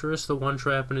 Treacherous, the one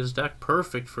trap in his deck.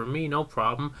 Perfect for me, no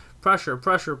problem. Pressure,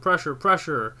 pressure, pressure,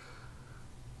 pressure.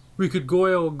 We could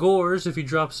Goyo Gores if he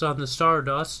drops on the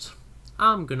Stardust.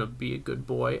 I'm gonna be a good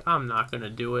boy. I'm not gonna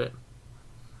do it.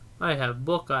 I have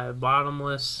Book, I have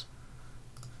Bottomless.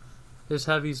 His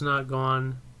Heavy's not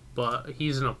gone, but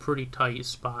he's in a pretty tight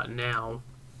spot now.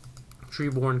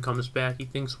 Treeborn comes back, he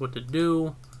thinks what to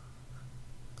do.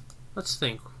 Let's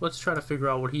think. Let's try to figure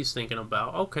out what he's thinking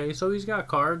about. Okay, so he's got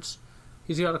cards.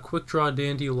 He's got a Quick Draw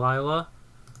Dandelion.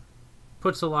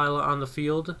 Puts the Lila on the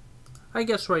field. I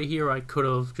guess right here I could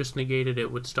have just negated it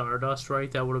with Stardust,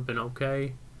 right? That would have been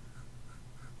okay.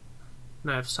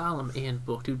 And I have Solemn and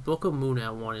Book. Dude, Book of Moon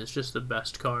at 1 is just the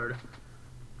best card.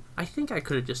 I think I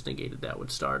could have just negated that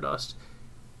with Stardust.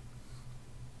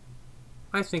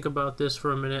 I think about this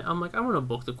for a minute. I'm like, I'm going to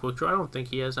book the Quick Draw. I don't think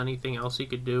he has anything else he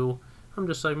could do. I'm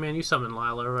just like, man, you summoned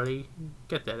Lila already.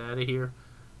 Get that out of here.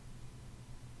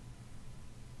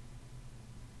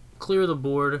 Clear the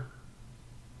board.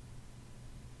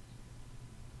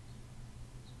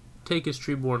 Take his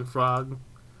Treeborn Frog.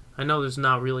 I know there's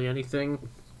not really anything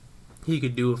he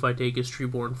could do if I take his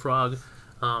Treeborn Frog.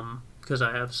 Because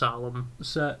I have Solemn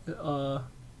set.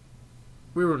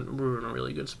 We were in a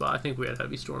really good spot. I think we had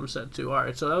Heavy Storm set too.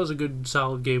 Alright, so that was a good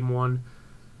solid game 1.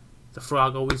 The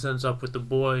Frog always ends up with the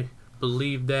boy.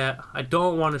 Believe that. I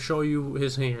don't want to show you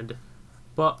his hand.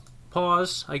 But,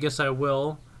 pause. I guess I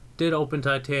will. Did open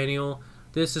Titanial.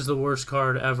 This is the worst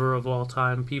card ever of all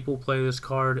time. People play this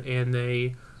card and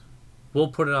they will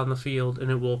put it on the field and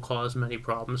it will cause many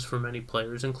problems for many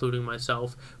players, including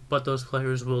myself. But those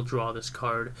players will draw this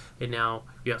card and now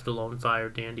you have to Lone Fire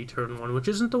Dandy turn 1, which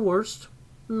isn't the worst.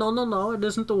 No, it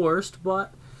isn't the worst,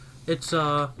 but it's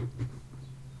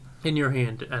in your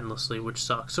hand endlessly, which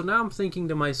sucks. So now I'm thinking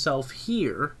to myself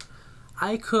here,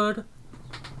 I could...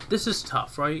 This is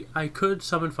tough, right? I could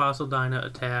summon Fossil Dyna,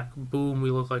 attack, boom, we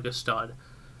look like a stud.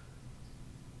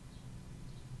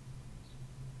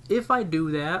 If I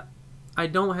do that, I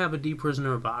don't have a Deep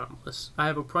Prisoner or Bottomless. I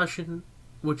have Oppression,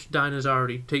 which Dyna's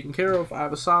already taken care of. I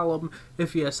have a Solemn.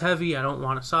 If he has Heavy, I don't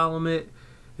want to Solemn it.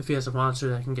 If he has a monster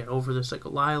that can get over this like a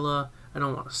Lila, I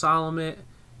don't want to Solemn it.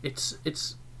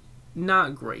 It's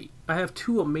not great. I have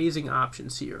 2 amazing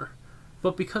options here.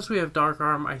 But because we have Dark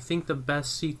Arm, I think the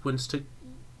best sequence to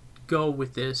go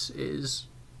with this is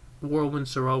Whirlwind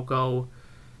Sirocco.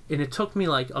 And it took me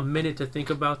like a minute to think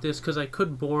about this because I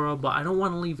could Bora, but I don't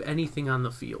want to leave anything on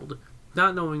the field.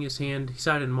 Not knowing his hand, he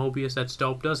sided Mobius, that's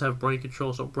dope. Does have Brain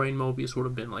Control, so Brain Mobius would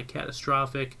have been like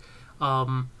catastrophic.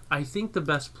 I think the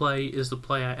best play is the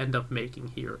play I end up making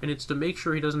here, and it's to make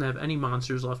sure he doesn't have any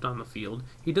monsters left on the field.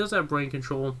 He does have Brain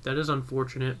Control, that is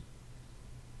unfortunate,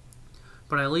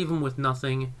 but I leave him with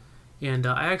nothing, and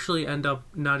I actually end up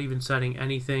not even setting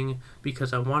anything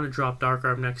because I want to drop Dark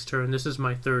Arm next turn. This is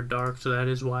my 3rd Dark, so that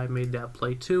is why I made that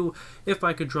play too. If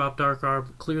I could drop Dark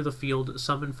Arm, clear the field,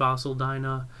 summon Fossil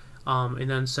Dyna, and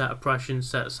then set Oppression,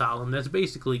 set Solemn. That's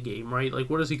basically game, right? Like,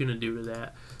 what is he going to do to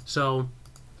that? So...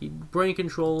 he Brain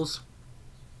Controls,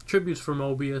 Tributes for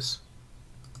Mobius.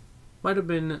 Might have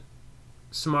been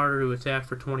smarter to attack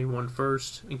for 21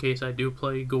 first, in case I do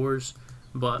play Gores,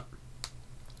 but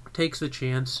takes the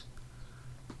chance,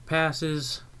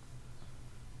 passes,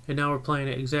 and now we're playing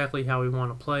it exactly how we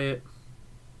want to play it.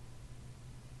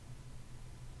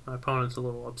 My opponent's a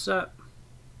little upset.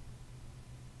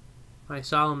 I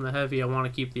Solemn the Heavy, I want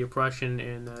to keep the Oppression,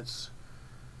 and that's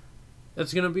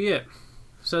that's going to be it.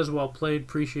 Says well played.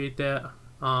 Appreciate that.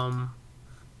 Alright,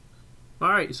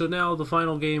 so now the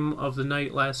final game of the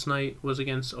night last night was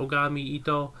against Ogami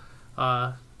Ito.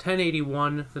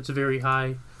 1081. That's very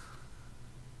high.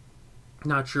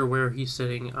 Not sure where he's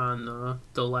sitting on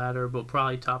the ladder, but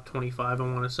probably top 25, I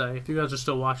want to say. If you guys are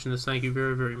still watching this, thank you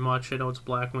very, very much. I know it's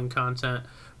Blackwing content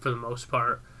for the most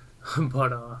part, but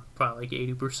probably like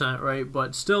 80%, right?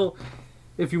 But still,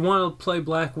 if you want to play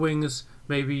Blackwings,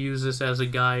 maybe use this as a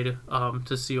guide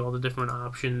to see all the different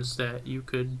options that you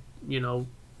could, you know,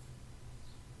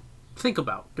 think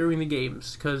about during the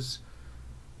games, because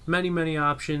many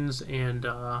options, and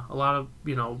a lot of,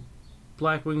 you know,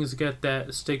 Blackwings get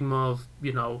that stigma of,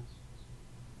 you know,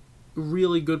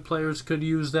 really good players could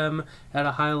use them at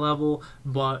a high level,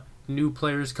 but new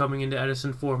players coming into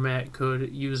Edison format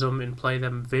could use them and play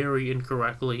them very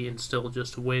incorrectly and still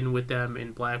just win with them,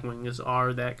 and Blackwings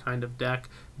are that kind of deck.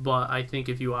 But I think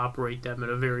if you operate them at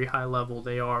a very high level,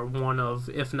 they are one of,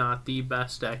 if not the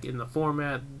best deck in the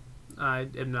format. I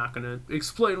am not going to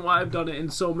explain why I've done it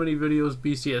in so many videos.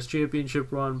 BCS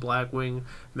Championship Run, Blackwing,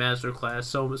 Masterclass,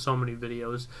 so many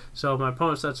videos. So my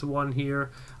opponent sets 1 here.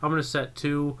 I'm going to set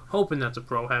 2, hoping that's a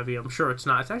Pro Heavy. I'm sure it's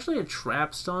not. It's actually a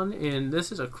Trap Stun, and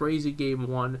this is a crazy game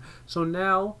 1. So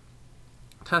now,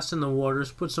 testing the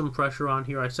waters, put some pressure on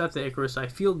here. I set the Icarus. I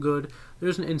feel good.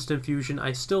 There's an instant fusion.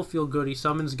 I still feel good. He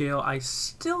summons Gale. I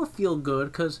still feel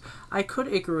good because I could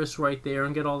Icarus right there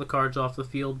and get all the cards off the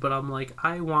field, but I'm like,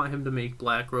 I want him to make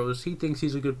Black Rose. He thinks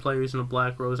he's a good player. He's going to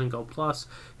Black Rose and go plus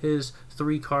his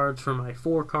 3 cards for my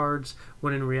 4 cards,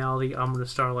 when in reality, I'm going to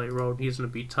Starlight Road. He's going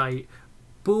to be tight.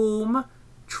 Boom.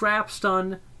 Trap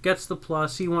Stun. Gets the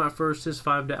plus. He went first, his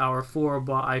 5 to our 4,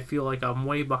 but I feel like I'm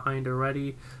way behind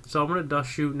already. So I'm going to Dust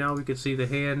Shoot. Now we can see the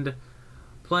hand.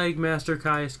 Plague, Master,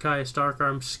 Caius, Dark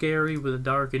Arm, Scary with a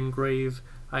Dark Engrave.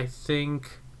 I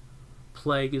think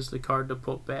Plague is the card to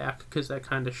put back, because that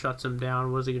kind of shuts him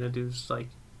down. What is he going to do? Just like,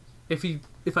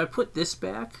 if I put this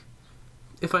back,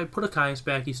 if I put a Caius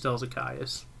back, he still has a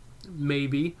Caius.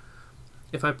 Maybe.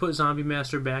 If I put Zombie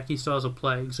Master back, he still has a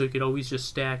Plague, so he could always just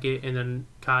stack it and then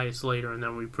Caius later, and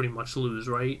then we pretty much lose,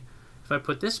 right? If I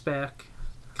put this back,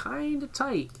 kind of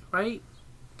tight, right?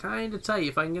 Kind of tight.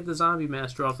 If I can get the Zombie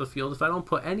Master off the field, if I don't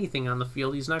put anything on the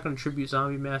field, he's not going to tribute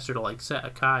Zombie Master to, like, set a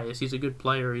Caius. He's a good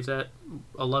player. He's at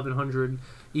 1100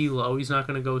 ELO. He's not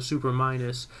going to go super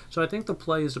minus. So I think the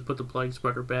play is to put the Plague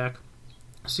Spreader back,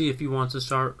 see if he wants to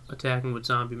start attacking with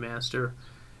Zombie Master,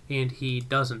 and he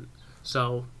doesn't.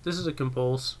 So, this is a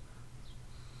compulse.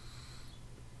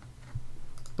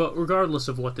 But regardless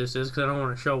of what this is, because I don't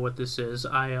want to show what this is,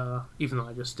 even though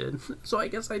I just did, so I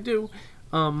guess I do,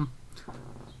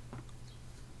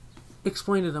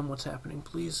 explain to them what's happening,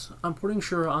 please. I'm putting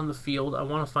Shura on the field. I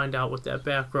want to find out what that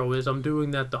back row is. I'm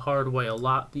doing that the hard way a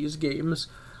lot these games,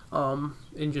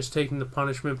 and just taking the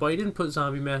punishment. But he didn't put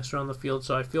Zombie Master on the field,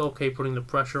 so I feel okay putting the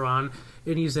pressure on.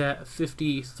 And he's at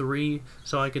 53,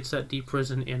 so I could set Deep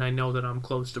Prison, and I know that I'm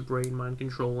close to Brain Mind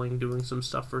Controlling, doing some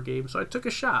stuff for game. So I took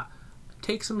a shot.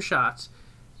 Take some shots.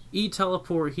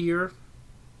 E-Teleport here.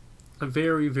 A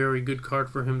very, very good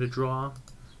card for him to draw.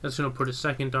 That's going to put a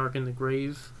second Dark in the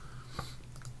grave.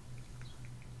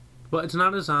 But it's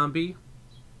not a zombie.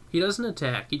 He doesn't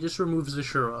attack. He just removes the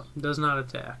Shura. Does not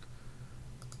attack.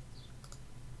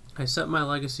 I set my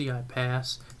Legacy, I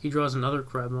pass. He draws another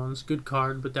Krebons. Good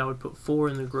card, but that would put 4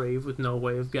 in the grave with no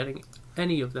way of getting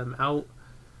any of them out.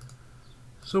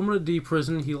 So I'm going to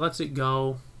Deprison. He lets it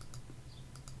go.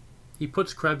 He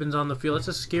puts Krebons on the field. It's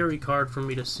a scary card for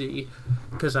me to see,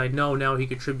 because I know now he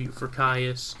could tribute for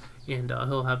Caius, and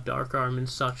he'll have Dark Arm and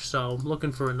such. So I'm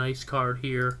looking for a nice card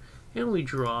here. And we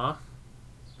draw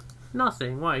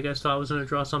nothing. Why? You guys thought I was going to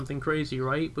draw something crazy,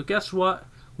 right? But guess what?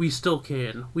 We still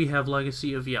can. We have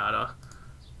Legacy of Yada.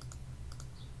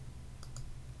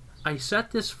 I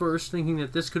set this first thinking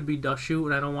that this could be Dust Shoot,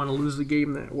 and I don't want to lose the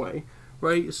game that way,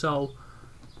 right? So,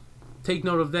 take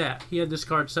note of that. He had this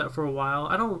card set for a while.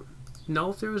 I don't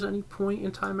know if there was any point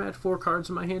in time I had 4 cards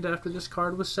in my hand after this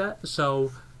card was set,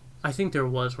 so I think there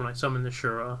was when I summoned the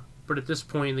Shura. But at this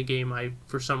point in the game, I,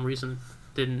 for some reason,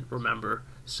 didn't remember.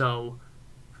 So,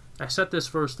 I set this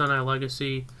first, then I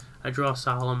Legacy. I draw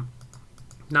Solemn.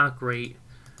 Not great.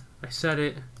 I set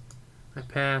it. I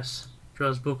pass.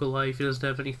 Draws Book of Life. He doesn't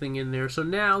have anything in there. So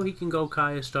now he can go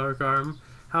Caius Dark Arm.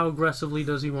 How aggressively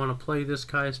does he want to play this?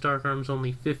 Caius Dark Arm's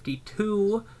only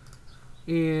 52.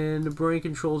 And Brain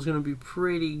Control is going to be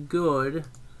pretty good.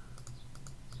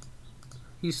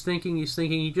 He's thinking.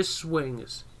 He just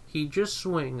swings. He just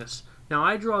swings. Now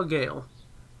I draw Gale.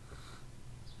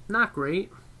 Not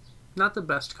great. Not the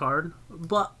best card.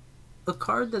 But a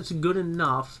card that's good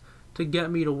enough to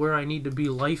get me to where I need to be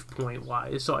life point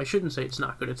wise. So I shouldn't say it's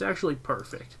not good. It's actually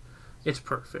perfect. It's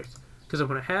perfect. Because I'm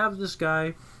going to have this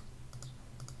guy.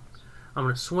 I'm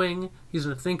going to swing. He's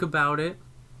going to think about it.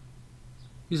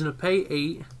 He's going to pay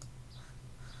 8.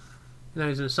 Now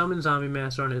he's going to summon Zombie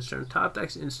Master on his turn. Top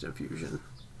deck's Instant Fusion.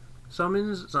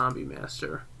 Summons Zombie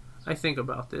Master. I think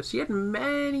about this. He had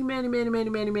many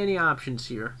options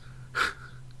here.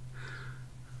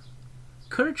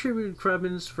 Could have tributed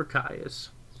Krebins for Caius.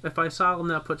 If I Solemn,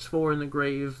 that puts 4 in the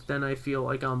grave, then I feel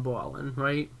like I'm balling,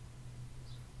 right?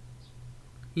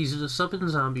 He's going to summon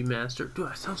Zombie Master. Dude,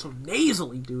 I sound so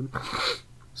nasally, dude.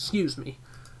 Excuse me.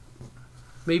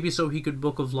 Maybe so he could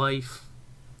Book of Life.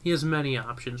 He has many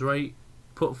options, right?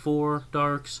 Put 4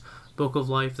 Darks, Book of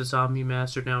Life, the Zombie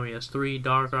Master. Now he has 3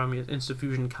 Dark Arm. He has Instant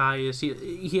Fusion Caius.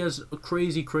 He has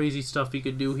crazy stuff he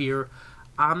could do here.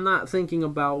 I'm not thinking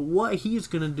about what he's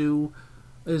going to do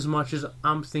as much as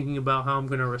I'm thinking about how I'm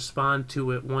going to respond to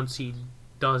it once he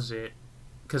does it.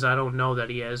 Because I don't know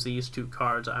that he has these 2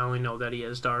 cards. I only know that he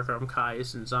has Dark Arm,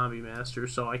 Caius, and Zombie Master.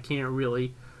 So I can't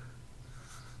really...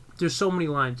 There's so many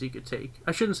lines you could take.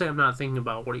 I shouldn't say I'm not thinking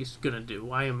about what he's going to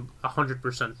do. I am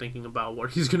 100% thinking about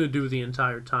what he's going to do the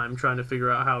entire time, trying to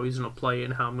figure out how he's going to play it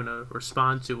and how I'm going to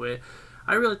respond to it.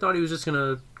 I really thought he was just going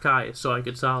to Caius so I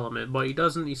could Solemn it, but he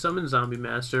doesn't. He summons Zombie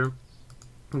Master.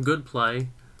 Good play.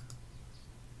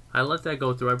 I let that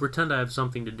go through. I pretend I have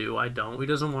something to do. I don't. He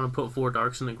doesn't want to put 4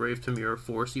 Darks in the grave to Mirror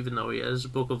Force, even though he has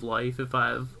Book of Life. If I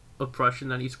have Oppression,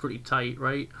 then he's pretty tight,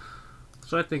 right?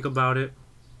 So I think about it.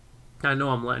 I know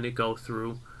I'm letting it go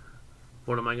through.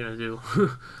 What am I going to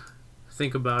do?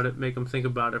 Think about it. Make him think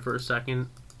about it for a second.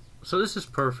 So this is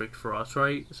perfect for us,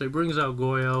 right? So he brings out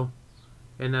Goyo,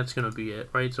 and that's going to be it,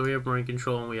 right? So we have Brain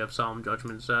Control, and we have Solemn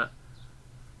Judgment set.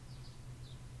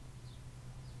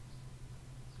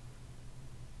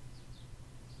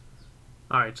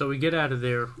 Alright, so we get out of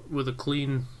there with a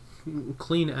clean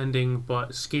ending,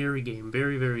 but scary game.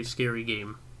 Very scary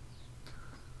game.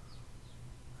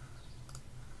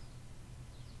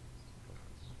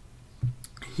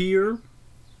 Here,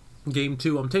 game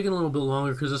 2, I'm taking a little bit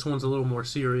longer because this one's a little more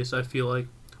serious, I feel like.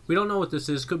 We don't know what this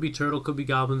is. Could be Turtle, could be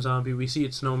Goblin Zombie. We see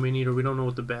it's Snow Man-Eater. We don't know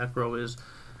what the back row is,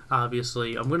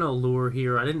 obviously. I'm going to lure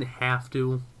here. I didn't have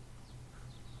to.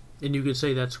 And you could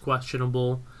say that's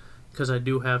questionable because I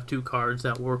do have 2 cards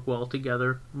that work well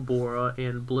together, Bora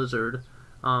and Blizzard.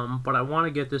 But I want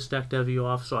to get this deck Devi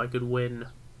off so I could win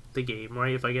the game,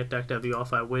 right? If I get deck Devi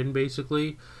off, I win,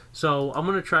 basically. So I'm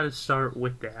going to try to start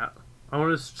with that. I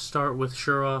want to start with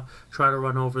Shura, try to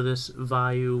run over this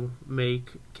Vayu,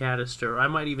 make Canister. I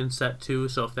might even set 2,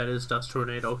 so if that is Dust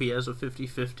Tornado, he has a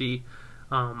 50-50.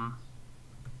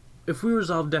 If we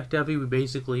resolve deck Devi, we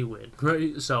basically win,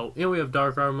 right? So, we have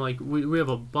Dark Arm, like, we have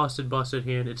a busted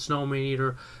hand. It's Snow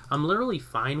Man-Eater. I'm literally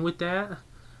fine with that.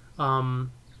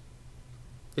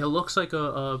 It looks like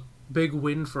a big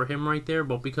win for him right there,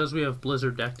 but because we have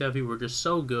Blizzard deck Devi, we're just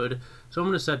so good. So I'm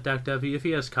going to set deck Devi. If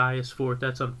he has Caius for it,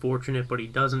 that's unfortunate, but he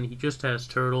doesn't. He just has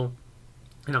Turtle,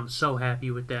 and I'm so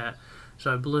happy with that.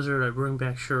 So I Blizzard, I bring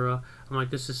back Shura. I'm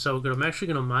like, this is so good. I'm actually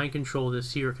going to Mind Control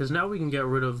this here, because now we can get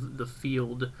rid of the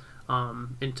field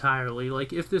entirely.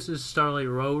 Like, if this is Starlight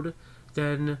Road,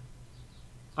 then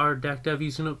our deck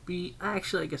Devi's going to be...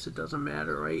 Actually, I guess it doesn't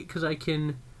matter, right? Because I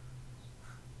can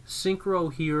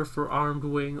Synchro here for Armed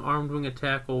Wing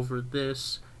attack over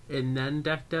this, and then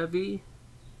deck Devi.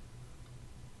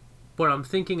 But I'm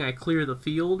thinking I clear the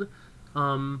field.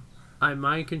 I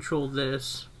Mind Control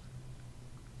this.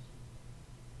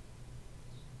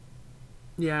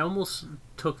 Yeah, I almost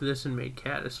took this and made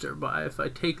Canister, but if I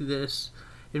take this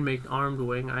and make Armed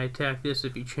Wing, I attack this.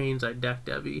 If he chains, I deck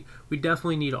Devi. We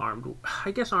definitely need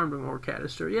I guess Armed Wing or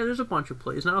Canister. Yeah, there's a bunch of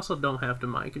plays, and I also don't have to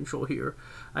Mind Control here.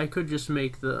 I could just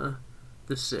make the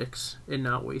 6 and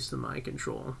not waste the Mind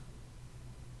Control.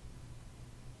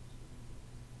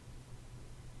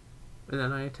 And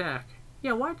then I attack.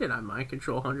 Yeah, why did I Mind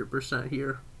Control 100%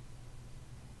 here?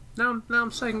 Now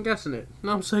I'm second guessing it.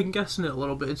 Now I'm second guessing it a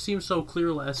little bit. It seemed so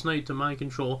clear last night to Mind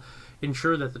Control,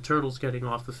 ensure that the Turtle's getting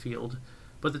off the field.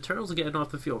 But the Turtle's getting off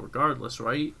the field regardless,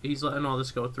 right? He's letting all this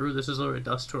go through. This is literally a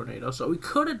Dust Tornado. So he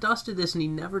could have dusted this, and he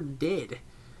never did.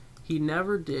 He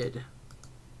never did.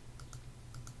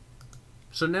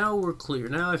 So now we're clear.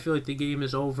 Now I feel like the game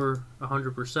is over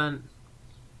 100%.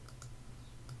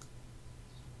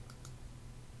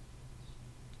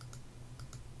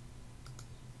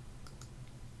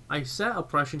 I set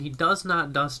Oppression. He does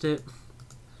not dust it.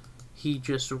 He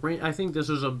just I think this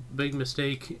was a big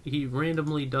mistake. He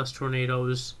randomly Dust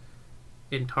Tornadoes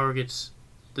and targets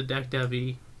the deck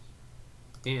Devi,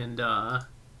 and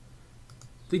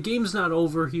the game's not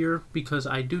over here because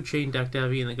I do chain deck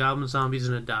Devi and the Goblin Zombie's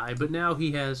gonna die, but now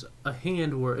he has a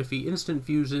hand where if he instant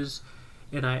fuses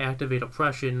and I activate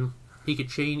Oppression, he could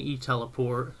chain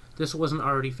E-Teleport. This wasn't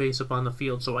already face up on the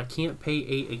field, so I can't pay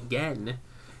 8 again.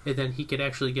 And then he could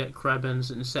actually get Krebens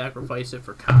and sacrifice it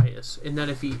for Caius. And then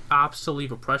if he opts to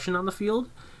leave Oppression on the field,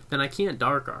 then I can't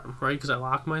Dark Arm, right? Because I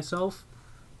lock myself.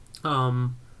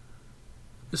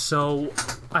 So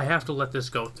I have to let this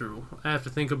go through. I have to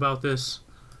think about this,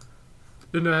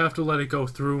 and I have to let it go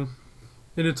through.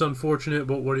 And it's unfortunate,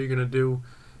 but what are you going to do?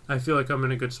 I feel like I'm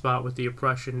in a good spot with the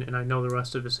Oppression, and I know the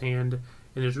rest of his hand.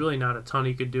 And there's really not a ton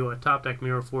he could do. I top deck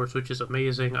Mirror Force, which is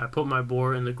amazing. I put my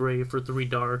boar in the grave for 3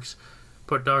 darks.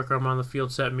 Put Dark Arm on the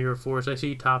field, set Mirror Force. I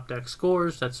see top deck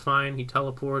scores. That's fine. He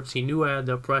teleports. He knew I had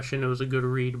the Oppression. It was a good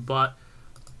read, but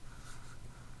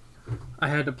I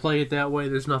had to play it that way.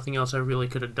 There's nothing else I really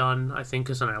could have done, I think,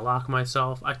 because then I lock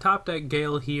myself. I top deck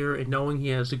Gale here, and knowing he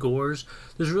has Gores,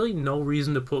 there's really no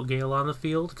reason to put Gale on the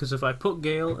field, because if I put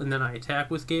Gale and then I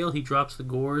attack with Gale, he drops the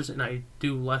Gores, and I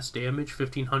do less damage,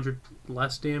 1,500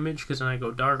 less damage, because then I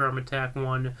go Dark Arm attack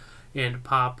 1 and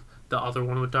pop the other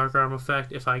one with Dark Arm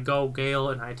effect. If I go Gale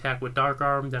and I attack with Dark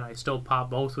Arm, then I still pop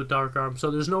both with Dark Arm, so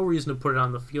there's no reason to put it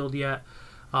on the field yet.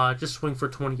 Just swing for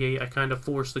 28. I kind of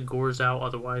force the Gores out,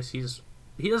 otherwise he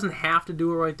doesn't have to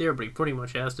do it right there, but he pretty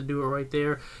much has to do it right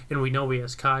there, and we know he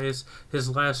has Caius.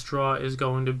 His last draw is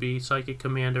going to be Psychic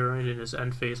Commander, and in his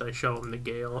end phase I show him the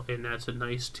Gale, and that's a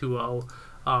nice 2-0.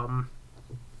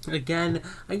 Again,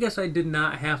 I guess I did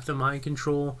not have the mind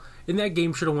control, and that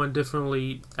game should have went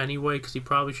differently anyway, because he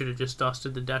probably should have just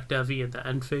dusted the deck Devi at the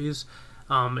end phase,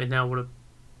 and that would have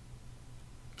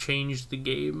changed the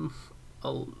game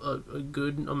a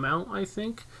good amount, I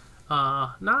think.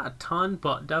 Not a ton,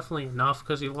 but definitely enough,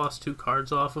 because he lost 2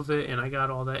 cards off of it, and I got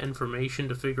all that information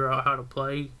to figure out how to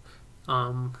play,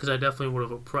 because I definitely would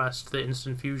have oppressed the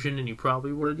instant fusion, and he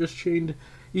probably would have just chained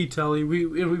E-Telly. We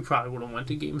probably would have went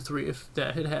to game 3 if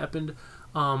that had happened.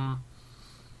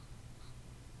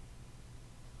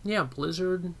 Yeah,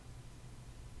 Blizzard,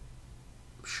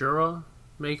 Shura,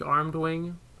 make Armed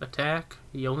Wing, attack.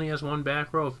 He only has 1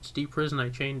 back row. If it's Deep Prison, I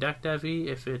chain deck Devi.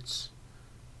 If it's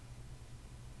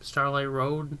Starlight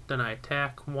Road, then I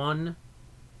attack 1.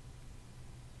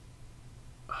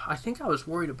 I think I was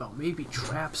worried about maybe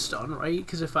Trap Stun, right?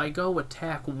 Because if I go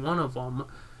attack 1 of them,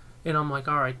 and I'm like,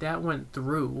 alright, that went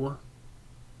through.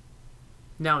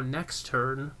 Now next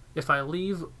turn, if I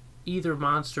leave either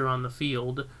monster on the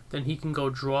field, then he can go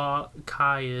draw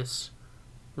Caius,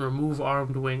 remove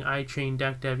Armed Wing, I chain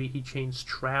deck Devi, he chains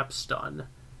Trap Stun,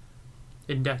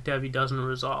 and deck Devi doesn't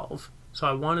resolve. So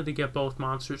I wanted to get both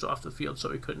monsters off the field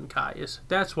so he couldn't Caius.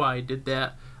 That's why I did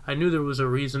that. I knew there was a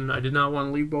reason. I did not want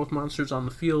to leave both monsters on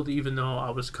the field, even though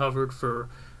I was covered for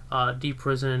Deep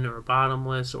Prison or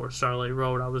Bottomless or Starlight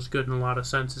Road. I was good in a lot of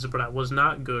senses, but I was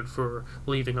not good for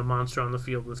leaving a monster on the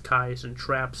field with Caius and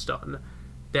Trap Stun.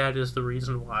 That is the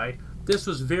reason why. This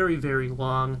was very, very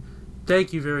long.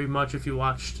 Thank you very much if you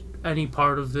watched any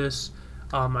part of this.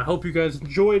 I hope you guys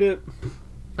enjoyed it.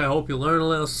 I hope you learned a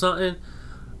little something.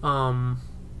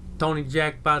 Tony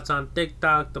Jackpots on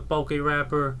TikTok,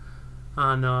 ThePokeRapper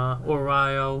on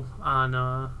Orio,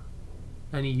 on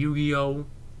any Yu-Gi-Oh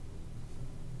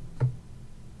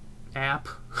app,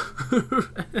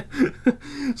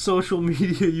 social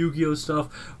media Yu-Gi-Oh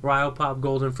stuff, Pop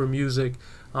Golden for music.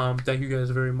 Thank you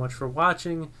guys very much for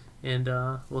watching, and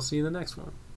we'll see you in the next one.